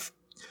speeds off.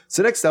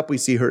 So next up, we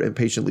see her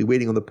impatiently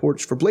waiting on the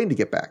porch for Blaine to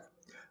get back.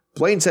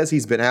 Blaine says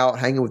he's been out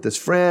hanging with his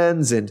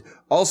friends and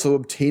also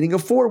obtaining a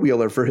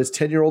 4-wheeler for his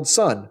 10-year-old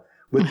son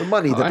with the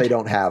money that they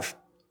don't have.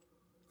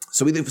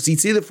 So we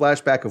see the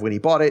flashback of when he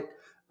bought it,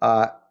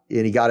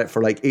 and he got it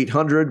for like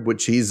 $800,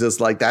 which he's just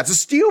like, that's a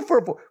steal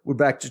for. We're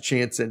back to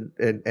Chance and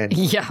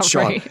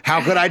Sean. Right.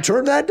 How could I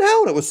turn that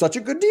down? It was such a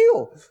good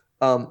deal.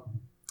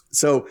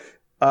 So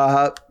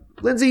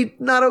Lindsay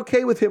not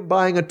okay with him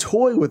buying a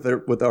toy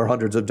with our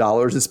hundreds of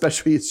dollars,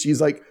 especially as she's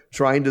like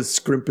trying to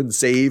scrimp and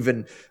save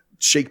and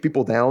shake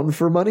people down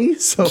for money.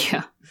 So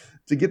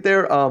to get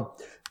there,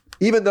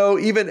 even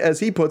as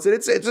he puts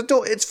it,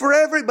 it's for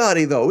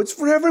everybody though. It's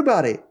for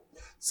everybody.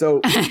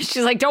 So she's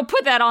like, don't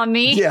put that on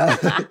me.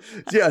 Yeah.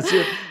 He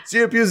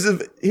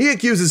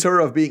accuses her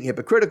of being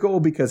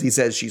hypocritical because he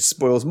says she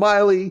spoils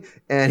Miley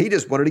and he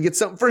just wanted to get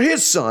something for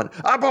his son.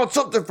 I bought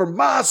something for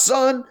my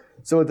son.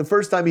 So the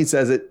first time he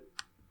says it,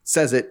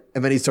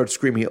 and then he starts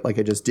screaming it like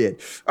I just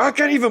did. I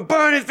can't even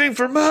buy anything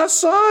for my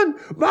son,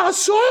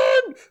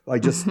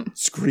 like just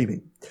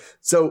screaming.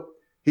 So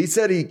he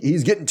said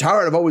he's getting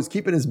tired of always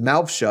keeping his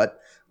mouth shut,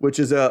 which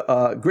is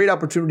a great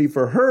opportunity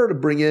for her to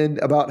bring in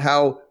about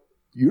how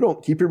you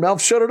don't keep your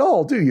mouth shut at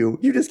all, do you?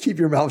 You just keep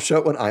your mouth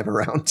shut when I'm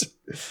around.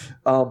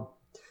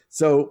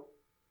 So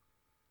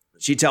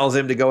she tells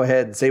him to go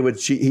ahead and say what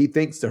he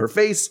thinks to her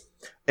face.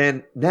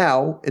 And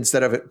now,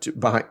 instead of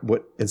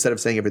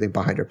saying everything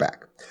behind her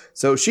back.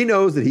 So she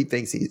knows that he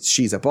thinks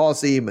she's a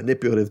bossy,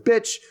 manipulative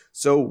bitch.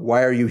 So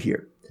why are you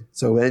here?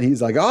 So then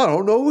he's like, I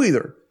don't know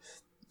either.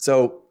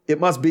 So it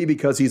must be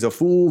because he's a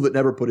fool that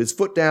never put his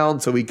foot down.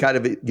 So he kind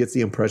of gets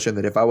the impression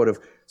that if I would have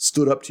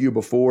stood up to you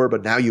before,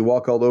 but now you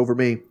walk all over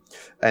me.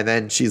 And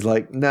then she's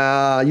like,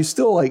 nah, you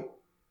still like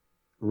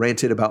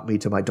ranted about me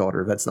to my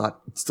daughter. That's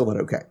still not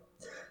okay.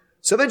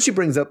 So then she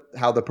brings up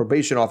how the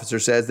probation officer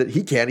says that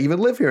he can't even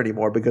live here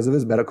anymore because of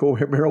his medical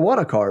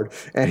marijuana card.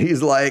 And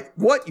he's like,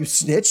 what, you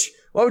snitch?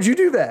 Why would you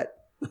do that?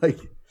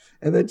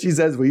 And then she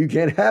says, well, you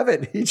can't have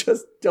it. And he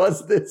just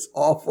does this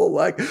awful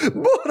but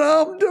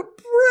I'm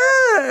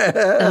depressed.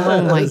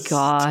 Oh my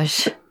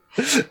gosh.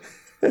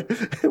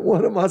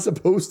 What am I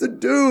supposed to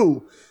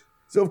do?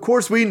 So of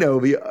course we know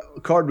the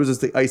card was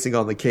just the icing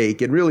on the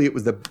cake. And really it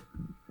was the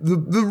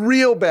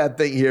real bad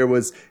thing here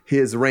was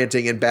his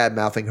ranting and bad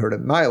mouthing her to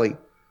Miley.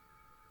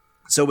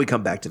 So we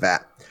come back to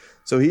that.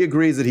 So he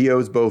agrees that he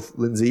owes both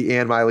Lindsay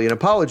and Miley an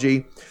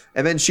apology.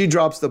 And then she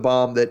drops the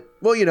bomb that,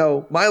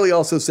 well, Miley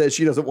also says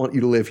she doesn't want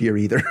you to live here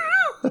either.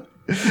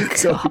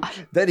 So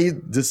then he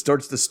just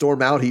starts to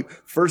storm out. He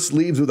first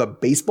leaves with a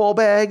baseball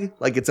bag.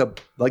 Like it's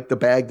like the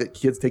bag that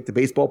kids take to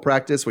baseball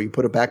practice where you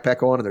put a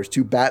backpack on and there's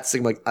two bats.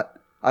 I'm like, I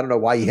don't know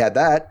why he had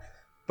that,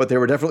 but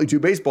there were definitely two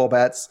baseball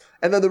bats.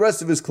 And then the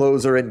rest of his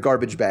clothes are in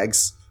garbage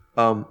bags.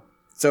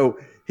 So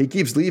he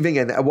keeps leaving,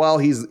 and while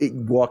he's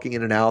walking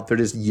in and out, they're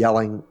just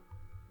yelling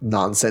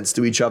nonsense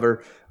to each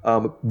other,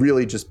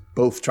 really just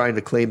both trying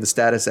to claim the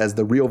status as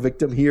the real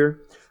victim here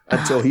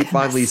until he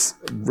finally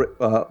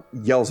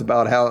yells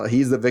about how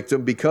he's the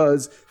victim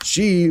because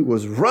she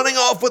was running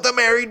off with a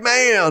married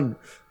man.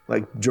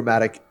 Like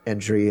dramatic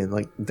entry, and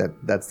like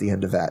that's the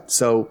end of that.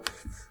 So,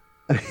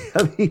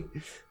 I mean,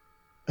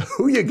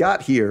 who you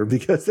got here?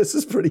 Because this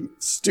is pretty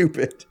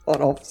stupid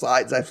on all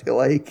sides, I feel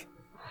like.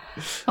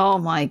 Oh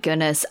my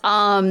goodness.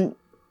 I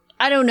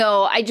don't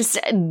know.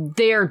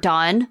 They're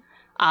done.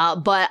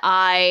 But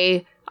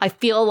I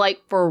feel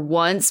like for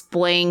once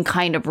Blaine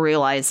kind of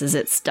realizes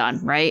it's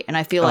done, right? And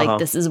I feel like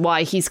this is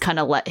why he's kind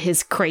of let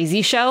his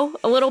crazy show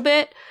a little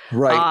bit.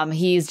 Right.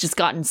 He's just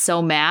gotten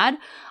so mad.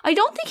 I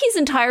don't think he's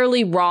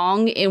entirely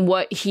wrong in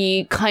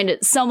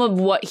some of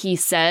what he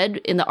said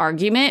in the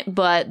argument,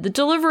 but the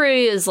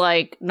delivery is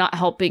like not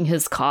helping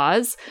his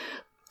cause.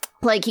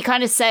 Like he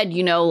kind of said,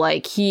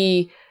 like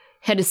he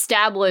had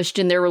established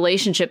in their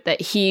relationship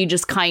that he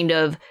just kind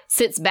of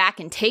sits back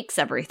and takes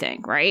everything,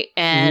 right?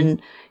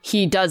 And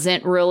he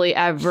doesn't really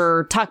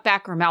ever talk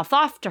back or mouth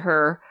off to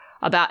her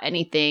about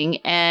anything.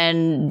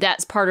 And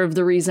that's part of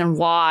the reason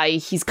why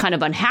he's kind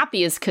of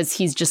unhappy is because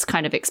he's just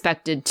kind of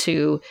expected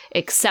to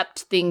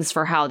accept things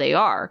for how they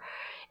are.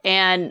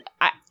 And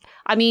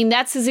I mean,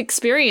 that's his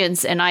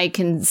experience. And I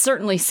can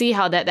certainly see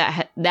how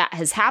that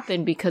has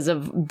happened because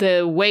of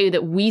the way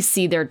that we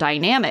see their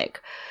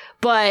dynamic.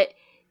 But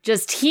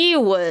just he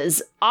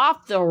was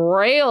off the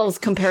rails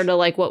compared to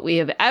like what we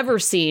have ever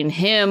seen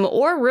him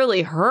or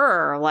really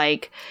her.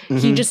 Like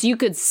you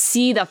could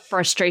see the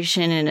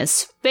frustration in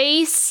his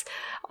face.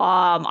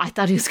 I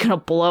thought he was going to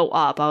blow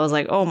up. I was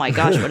like, oh my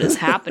gosh, what is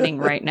happening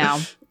right now?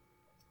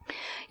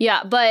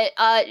 Yeah, but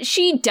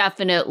she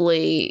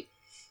definitely,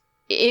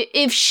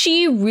 if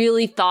she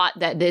really thought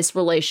that this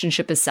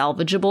relationship is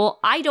salvageable,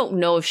 I don't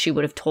know if she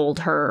would have told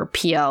her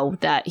PO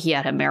that he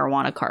had a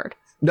marijuana card.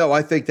 No,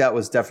 I think that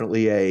was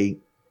definitely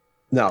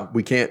no,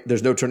 we can't.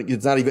 There's no turning.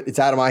 It's not even. It's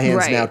out of my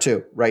hands now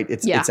too. Right?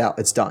 It's out.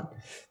 It's done.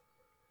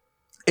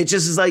 It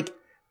just is like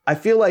I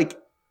feel like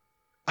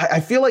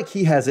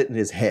he has it in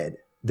his head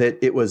that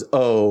it was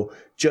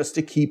just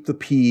to keep the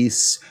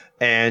peace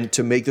and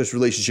to make this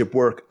relationship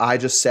work. I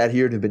just sat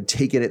here and have been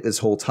taking it this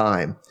whole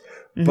time.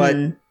 But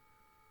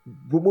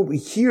what we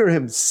hear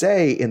him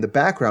say in the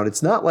background,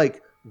 it's not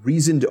like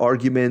reasoned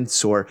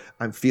arguments or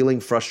I'm feeling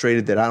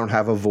frustrated that I don't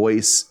have a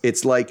voice.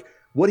 It's like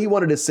what he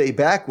wanted to say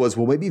back was,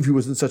 well, maybe if he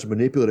wasn't such a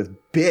manipulative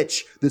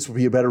bitch, this would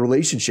be a better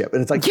relationship.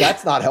 And it's like,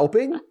 that's not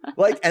helping.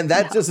 Like, and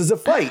that just is a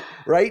fight,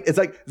 right? It's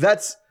like,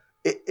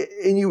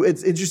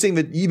 it's interesting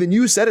that even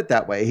you said it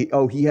that way.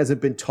 He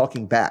hasn't been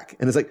talking back.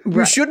 And it's like,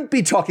 you shouldn't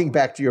be talking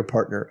back to your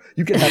partner.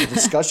 You can have a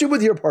discussion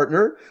with your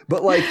partner,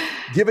 but like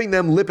giving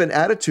them lip and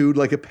attitude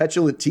like a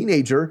petulant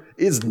teenager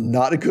is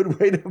not a good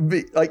way to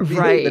behave.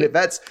 Right.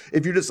 And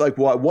if you're just like,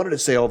 well, I wanted to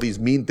say all these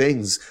mean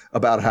things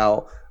about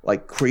how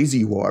like crazy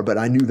you are, but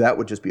I knew that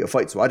would just be a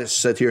fight. So I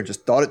just sat here and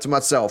just thought it to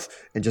myself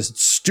and just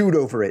stewed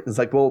over it. And it's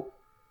like, well,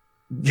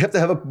 you have to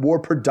have a more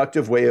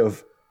productive way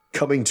of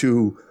coming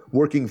to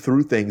working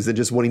through things than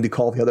just wanting to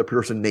call the other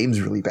person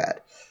names really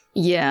bad.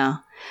 Yeah.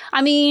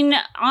 I mean,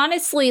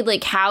 honestly,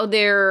 like how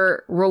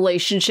their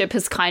relationship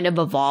has kind of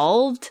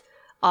evolved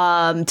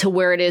to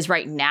where it is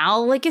right now,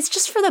 like it's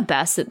just for the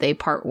best that they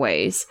part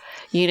ways.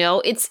 You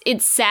know, it's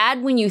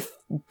sad when you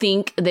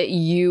think that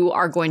you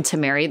are going to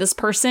marry this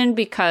person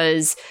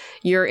because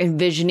you're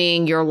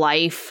envisioning your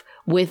life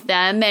with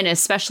them, and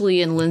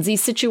especially in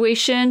Lindsay's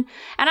situation.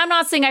 And I'm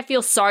not saying I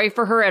feel sorry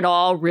for her at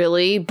all,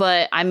 really,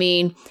 but I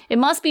mean, it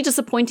must be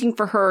disappointing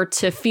for her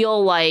to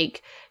feel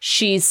like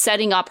she's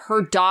setting up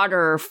her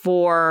daughter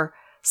for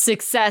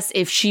success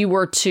if she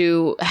were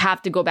to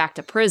have to go back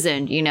to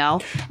prison, you know,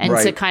 and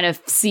to kind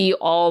of see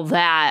all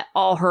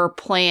her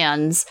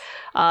plans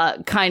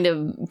kind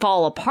of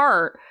fall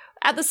apart.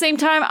 At the same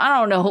time, I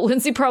don't know,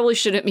 Lindsay probably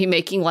shouldn't be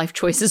making life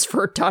choices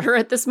for her daughter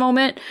at this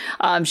moment.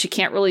 She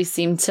can't really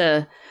seem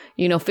to,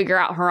 you know, figure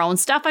out her own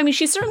stuff. I mean,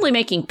 she's certainly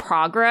making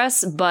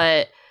progress,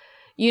 but,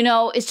 you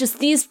know, it's just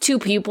these two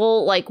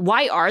people, like,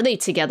 why are they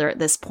together at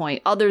this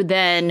point other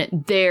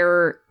than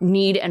their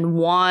need and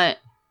want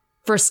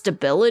for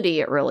stability,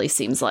 it really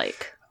seems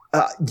like.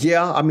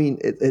 Yeah, I mean,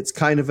 it's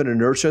kind of an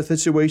inertia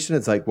situation.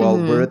 It's like, well,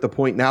 we're at the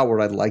point now where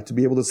I'd like to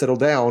be able to settle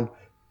down,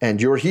 and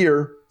you're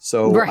here,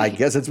 so I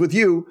guess it's with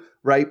you,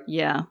 right?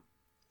 Yeah.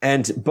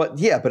 But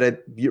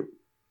the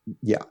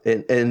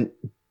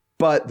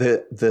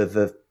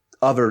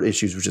other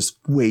issues were just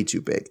way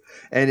too big,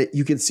 and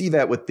you can see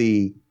that with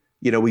the.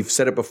 You know, we've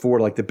said it before,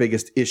 like the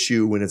biggest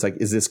issue when it's like,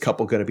 is this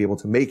couple going to be able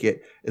to make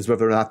it, is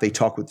whether or not they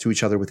talk to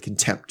each other with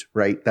contempt,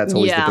 right? That's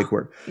always the big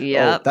word.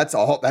 Yeah. That's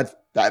all.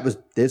 That was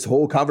this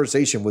whole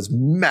conversation was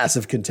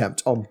massive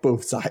contempt on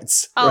both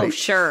sides. Oh, right?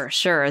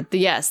 Sure.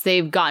 Yes,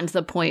 they've gotten to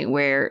the point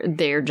where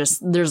there's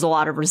a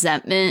lot of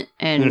resentment,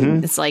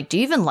 and it's like, do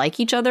you even like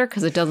each other?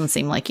 Because it doesn't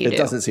seem like you do. It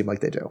doesn't seem like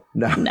they do.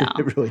 No,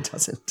 it really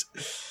doesn't.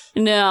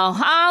 No.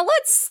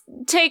 Let's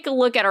take a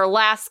look at our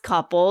last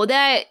couple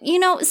that, you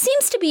know,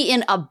 seems to be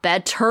in a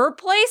better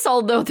place,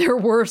 although there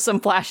were some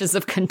flashes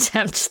of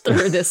contempt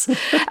through this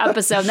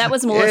episode. That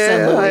was Melissa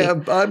and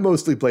Louis. I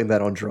mostly blame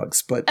that on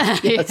drugs, but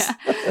yes.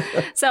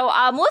 So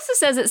Melissa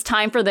says it's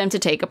time for them to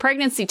take a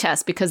pregnancy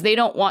test because they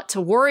don't want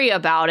to worry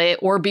about it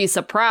or be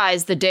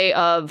surprised the day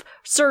of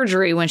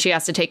surgery when she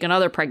has to take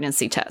another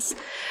pregnancy test.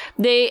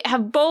 They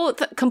have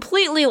both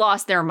completely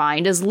lost their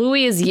mind as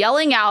Louis is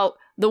yelling out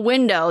the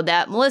window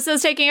that Melissa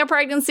is taking a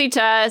pregnancy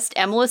test,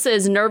 and Melissa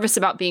is nervous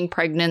about being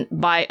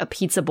pregnant by a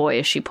pizza boy,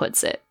 as she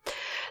puts it.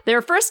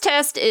 Their first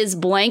test is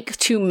blank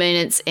 2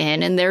 minutes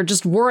in, and they're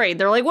just worried.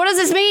 They're like, what does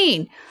this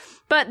mean?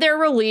 But they're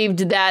relieved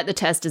that the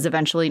test is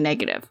eventually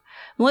negative.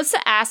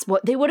 Melissa asks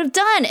what they would have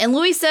done, and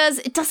Louis says,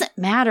 it doesn't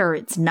matter.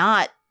 It's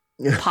not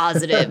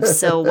positive,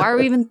 so why are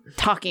we even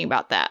talking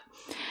about that?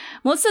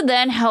 Melissa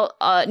then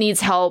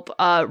needs help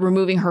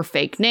removing her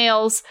fake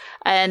nails,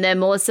 and then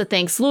Melissa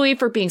thanks Louis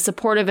for being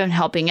supportive and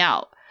helping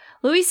out.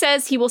 Louis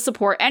says he will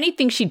support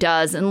anything she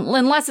does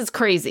unless it's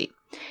crazy.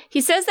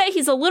 He says that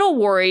he's a little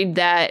worried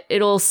that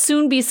it'll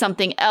soon be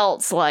something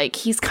else, like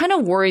he's kind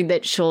of worried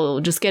that she'll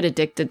just get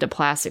addicted to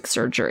plastic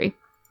surgery.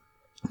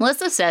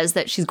 Melissa says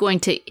that she's going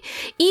to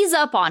ease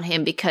up on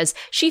him because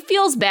she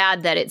feels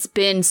bad that it's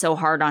been so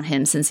hard on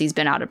him since he's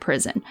been out of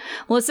prison.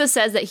 Melissa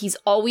says that he's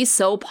always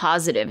so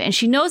positive, and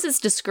she knows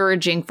it's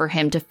discouraging for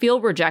him to feel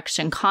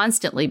rejection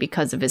constantly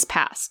because of his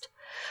past.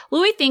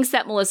 Louis thinks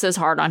that Melissa is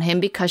hard on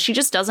him because she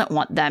just doesn't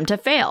want them to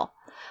fail.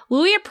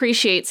 Louis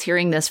appreciates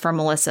hearing this from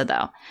Melissa,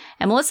 though,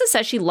 and Melissa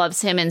says she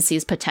loves him and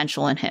sees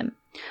potential in him.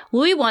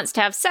 Louis wants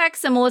to have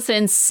sex, and Melissa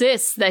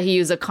insists that he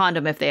use a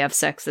condom if they have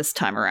sex this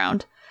time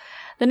around.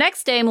 The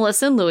next day,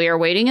 Melissa and Louis are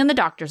waiting in the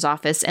doctor's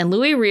office, and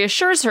Louis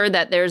reassures her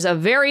that there's a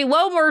very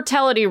low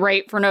mortality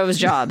rate for nose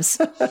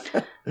jobs.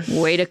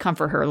 Way to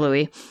comfort her,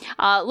 Louis.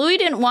 Louis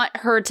didn't want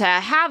her to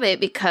have it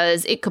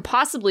because it could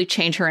possibly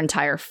change her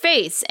entire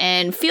face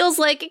and feels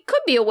like it could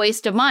be a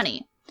waste of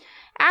money.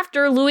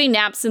 After Louis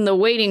naps in the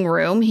waiting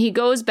room, he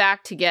goes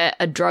back to get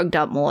a drugged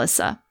up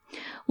Melissa.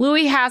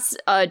 Louis has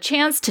a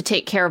chance to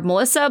take care of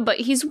Melissa, but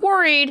he's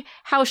worried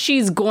how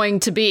she's going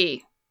to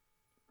be.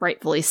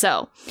 Rightfully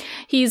so.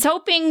 He's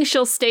hoping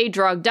she'll stay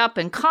drugged up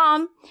and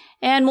calm,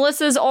 and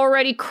Melissa's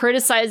already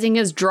criticizing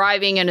his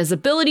driving and his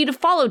ability to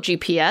follow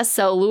GPS,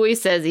 so Louis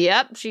says,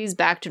 yep, she's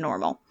back to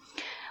normal.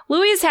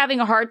 Louis is having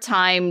a hard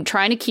time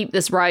trying to keep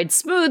this ride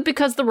smooth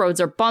because the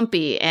roads are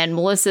bumpy, and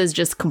Melissa's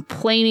just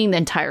complaining the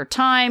entire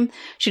time.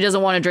 She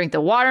doesn't want to drink the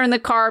water in the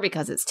car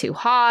because it's too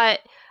hot.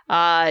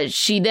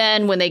 She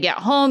then, when they get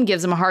home,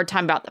 gives him a hard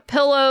time about the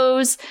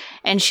pillows.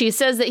 And she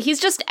says that he's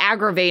just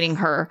aggravating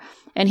her.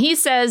 And he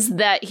says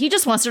that he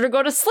just wants her to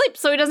go to sleep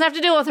so he doesn't have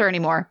to deal with her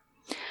anymore.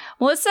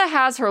 Melissa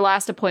has her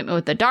last appointment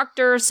with the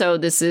doctor. So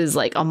this is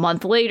like a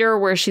month later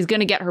where she's going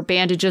to get her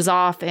bandages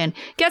off and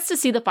gets to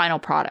see the final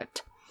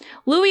product.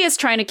 Louis is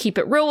trying to keep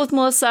it real with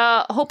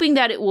Melissa, hoping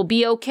that it will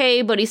be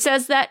okay. But he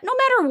says that no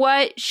matter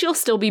what, she'll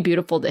still be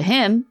beautiful to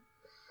him.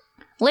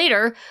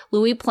 Later,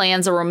 Louis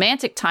plans a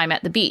romantic time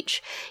at the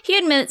beach. He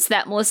admits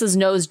that Melissa's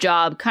nose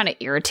job kind of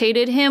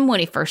irritated him when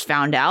he first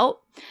found out.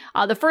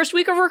 The first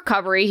week of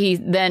recovery, he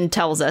then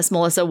tells us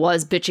Melissa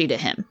was bitchy to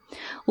him.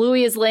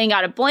 Louis is laying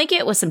out a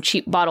blanket with some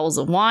cheap bottles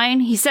of wine.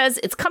 He says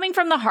it's coming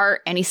from the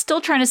heart and he's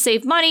still trying to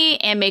save money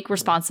and make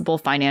responsible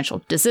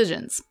financial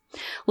decisions.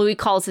 Louis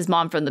calls his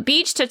mom from the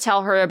beach to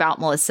tell her about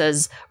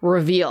Melissa's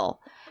reveal.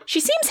 She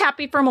seems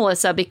happy for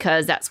Melissa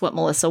because that's what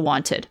Melissa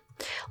wanted.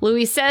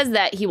 Louis says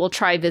that he will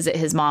try visit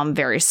his mom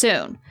very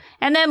soon.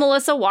 And then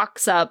Melissa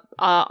walks up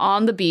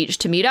on the beach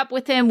to meet up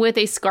with him with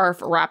a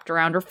scarf wrapped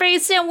around her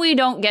face, and we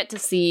don't get to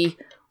see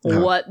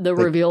what the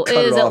reveal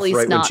is, at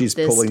least not this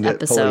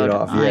episode.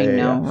 I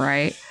know,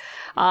 right?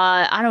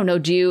 I don't know.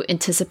 Do you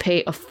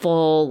anticipate a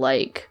full,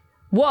 like,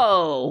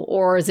 whoa?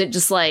 Or is it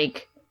just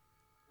like,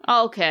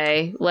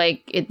 okay,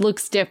 like it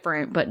looks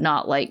different, but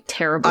not like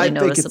terribly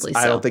noticeably so?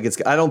 I don't think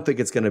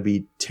it's going to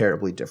be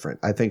terribly different.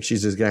 I think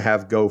she's just going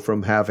to go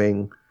from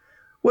having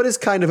what is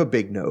kind of a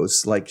big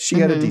nose, like she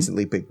had a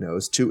decently big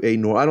nose, to a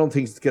I don't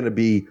think it's not going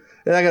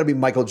to be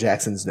Michael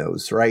Jackson's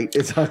nose, right?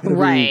 It's not going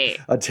to be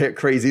a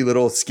crazy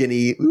little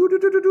skinny,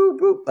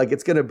 like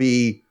it's going to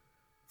be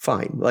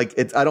fine. Like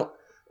I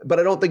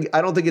don't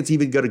think it's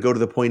even going to go to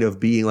the point of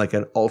being like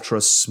an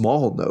ultra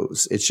small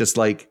nose. It's just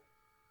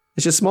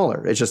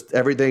smaller. It's just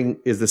everything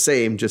is the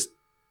same, just,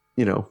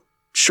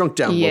 shrunk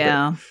down a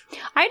little bit.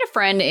 I had a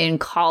friend in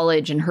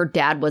college and her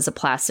dad was a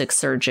plastic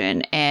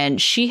surgeon and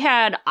she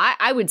had,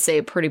 I would say,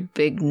 a pretty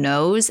big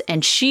nose,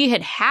 and she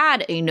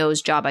had a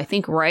nose job, I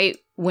think, right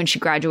when she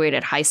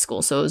graduated high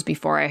school. So it was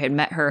before I had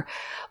met her.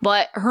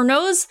 But her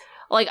nose,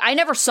 like, I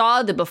never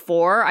saw the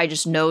before. I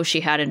just know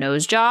she had a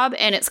nose job,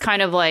 and it's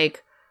kind of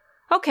like,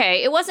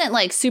 okay, it wasn't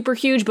like super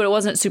huge, but it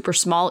wasn't super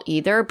small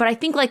either. But I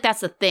think like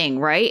that's the thing,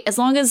 right? As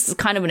long as it's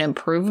kind of an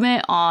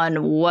improvement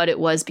on what it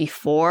was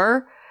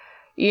before,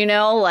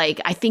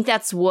 like I think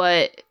that's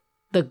what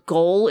the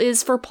goal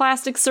is for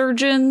plastic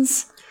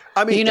surgeons.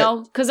 I mean,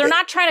 because they're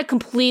not trying to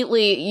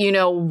completely,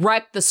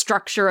 wreck the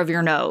structure of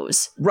your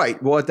nose.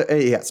 Right. Well,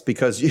 yes,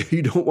 because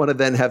you don't want to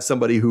then have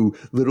somebody who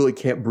literally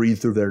can't breathe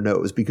through their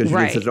nose because you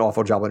did such an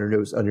awful job on your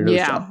nose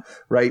job.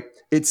 Right.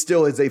 It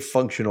still is a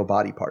functional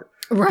body part.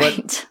 Right.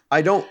 But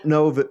I don't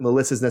know that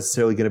Melissa's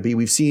necessarily going to be.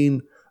 We've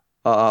seen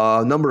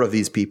a number of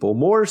these people,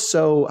 more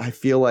so I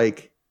feel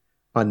like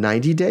on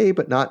 90 Day,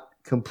 but not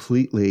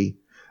completely,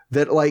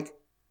 that like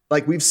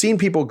we've seen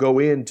people go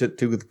in to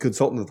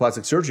consult with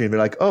plastic surgery and they're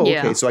like, oh,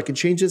 okay, so I can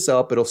change this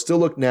up. It'll still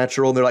look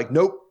natural. And they're like,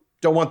 nope,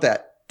 don't want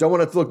that. Don't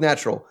want it to look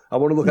natural. I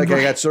want to look like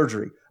I got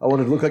surgery. I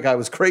want it to look like I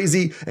was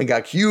crazy and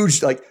got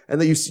huge. And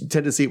then you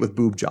tend to see it with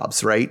boob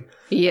jobs, right?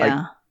 Yeah.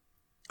 Like,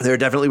 there are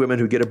definitely women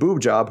who get a boob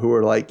job who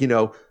are like,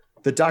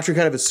 the doctor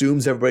kind of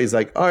assumes everybody's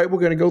like, all right, we're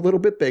going to go a little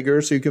bit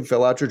bigger so you can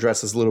fill out your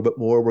dresses a little bit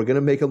more. We're going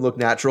to make them look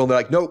natural. And they're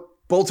like, nope,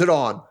 bolt it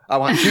on. I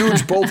want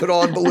huge bolted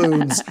on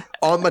balloons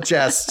on my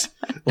chest.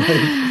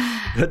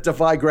 That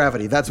defy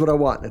gravity. That's what I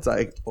want. It's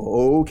like,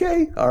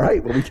 okay, all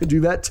right, well, we can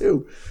do that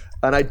too.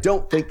 And I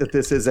don't think that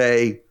this is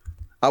I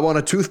want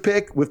a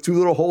toothpick with two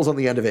little holes on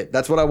the end of it.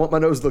 That's what I want my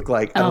nose to look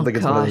like. I don't think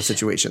it's one of those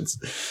situations.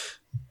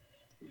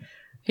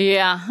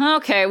 Yeah.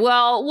 Okay.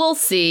 Well, we'll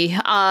see.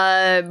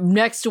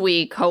 Next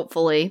week,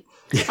 hopefully.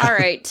 Yeah. All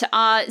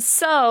right.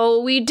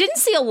 So we didn't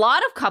see a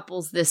lot of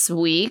couples this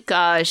week.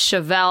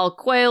 Chevelle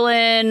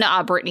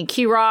Quaylen, Brittany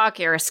Keerock,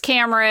 Eris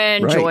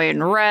Cameron, Joy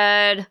and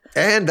Red.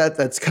 And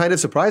that's kind of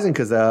surprising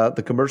because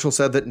the commercial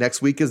said that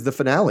next week is the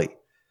finale.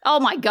 Oh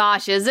my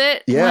gosh, is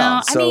it?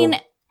 Yeah. Well,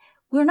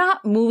 we're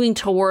not moving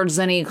towards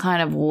any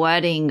kind of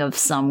wedding of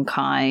some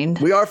kind.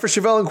 We are for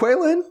Chevelle and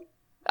Quaylen.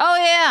 Oh,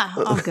 yeah.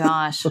 Oh,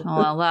 gosh.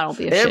 Well, that'll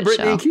be a shit show. And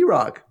Brittany and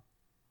Keerock.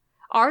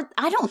 I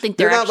don't think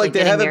they're not actually like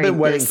they haven't been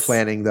wedding this.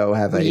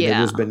 Have they? Yeah.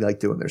 They've just been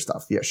like doing their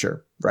stuff. Yeah,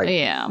 sure. Right.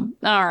 Yeah.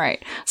 All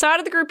right. So out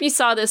of the group you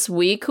saw this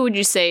week, who would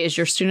you say is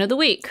your student of the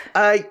week?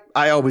 I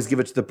always give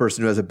it to the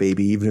person who has a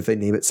baby, even if they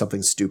name it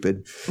something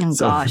stupid. Oh,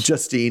 so gosh.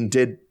 Justine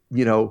did,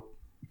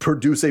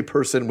 produce a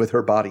person with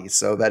her body.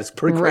 So that is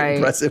pretty quite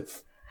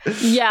impressive.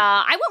 Yeah,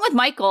 I went with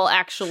Michael,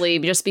 actually,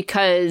 just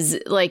because,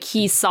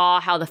 he saw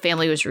how the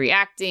family was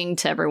reacting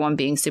to everyone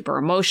being super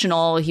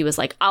emotional. He was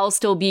like, I'll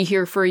still be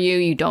here for you.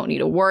 You don't need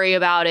to worry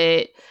about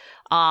it.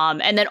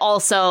 And then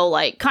also,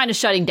 kind of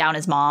shutting down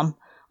his mom.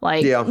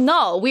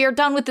 No, we are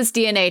done with this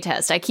DNA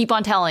test. I keep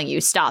on telling you,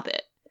 stop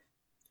it.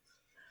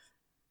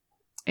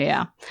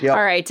 Yeah. Yep.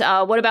 All right.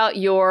 What about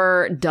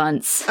your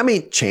dunce? I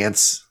mean,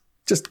 Chance.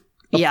 Just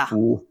a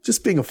fool.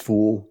 Just being a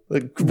fool.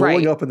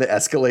 Rolling up in the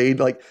Escalade.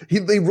 He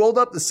rolled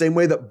up the same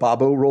way that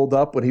Bobo rolled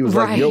up when he was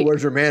like, yo,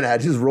 where's your man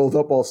at? He just rolled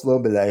up all slow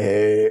and be like,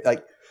 hey.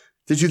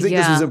 Did you think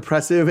this was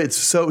impressive? It's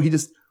so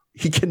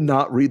he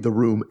cannot read the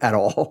room at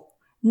all.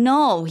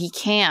 No, he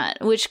can't,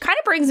 which kind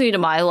of brings me to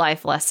my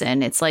life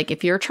lesson. It's like,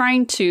 if you're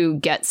trying to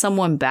get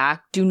someone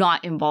back, do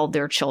not involve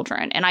their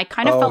children. And I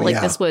kind of felt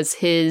like this was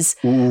his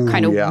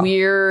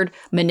weird,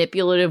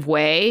 manipulative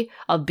way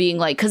of being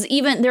like, because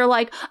even they're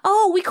like,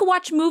 oh, we could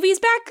watch movies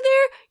back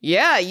there?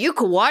 Yeah, you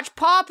could watch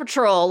Paw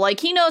Patrol.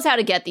 Like, he knows how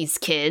to get these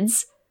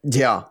kids.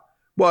 Yeah.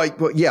 Well,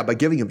 yeah, by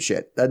giving him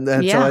shit. And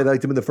that's how I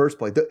liked him in the first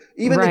place.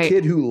 Even the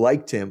kid who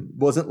liked him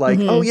wasn't like,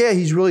 oh, yeah,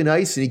 he's really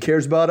nice and he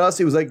cares about us.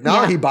 He was like,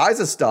 nah, he buys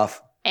us stuff.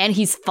 And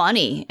he's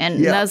funny.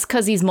 And that's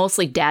because he's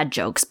mostly dad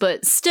jokes.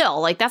 But still,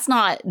 like,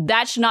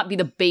 that should not be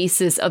the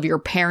basis of your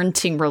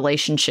parenting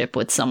relationship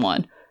with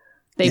someone.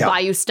 They buy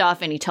you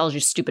stuff and he tells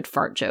you stupid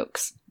fart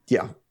jokes.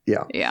 Yeah.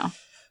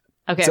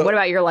 Okay, so, what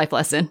about your life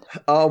lesson?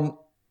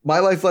 My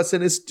life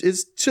lesson is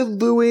to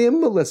Louis and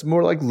Melissa,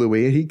 more like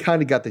Louis. He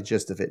kind of got the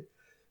gist of it.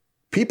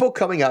 People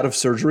coming out of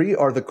surgery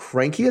are the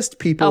crankiest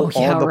people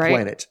on the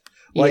planet.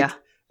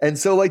 And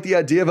so, like, the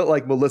idea of it,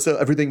 like, Melissa,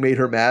 everything made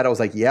her mad. I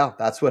was like, yeah,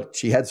 that's what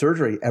she had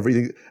surgery.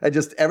 Everything. And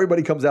just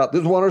everybody comes out.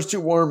 This water's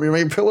too warm.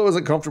 My pillow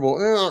isn't comfortable.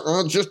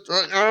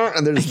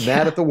 And they're just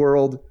mad at the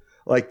world.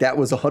 Like, that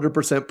was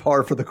 100%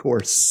 par for the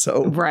course.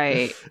 So,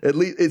 at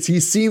least he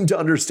seemed to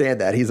understand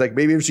that. He's like,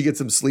 maybe if she gets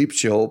some sleep,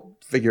 she'll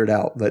figure it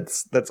out.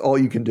 That's all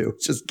you can do.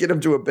 Just get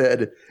him to a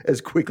bed as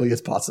quickly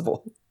as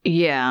possible.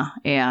 Yeah,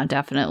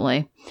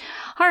 definitely.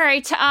 All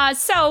right,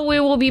 so we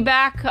will be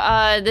back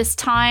this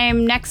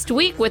time next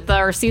week with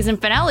our season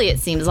finale, it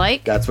seems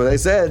like. That's what I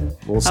said.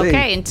 We'll see.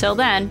 Okay, until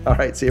then. All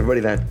right, see everybody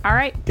then. All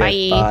right,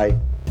 okay, bye.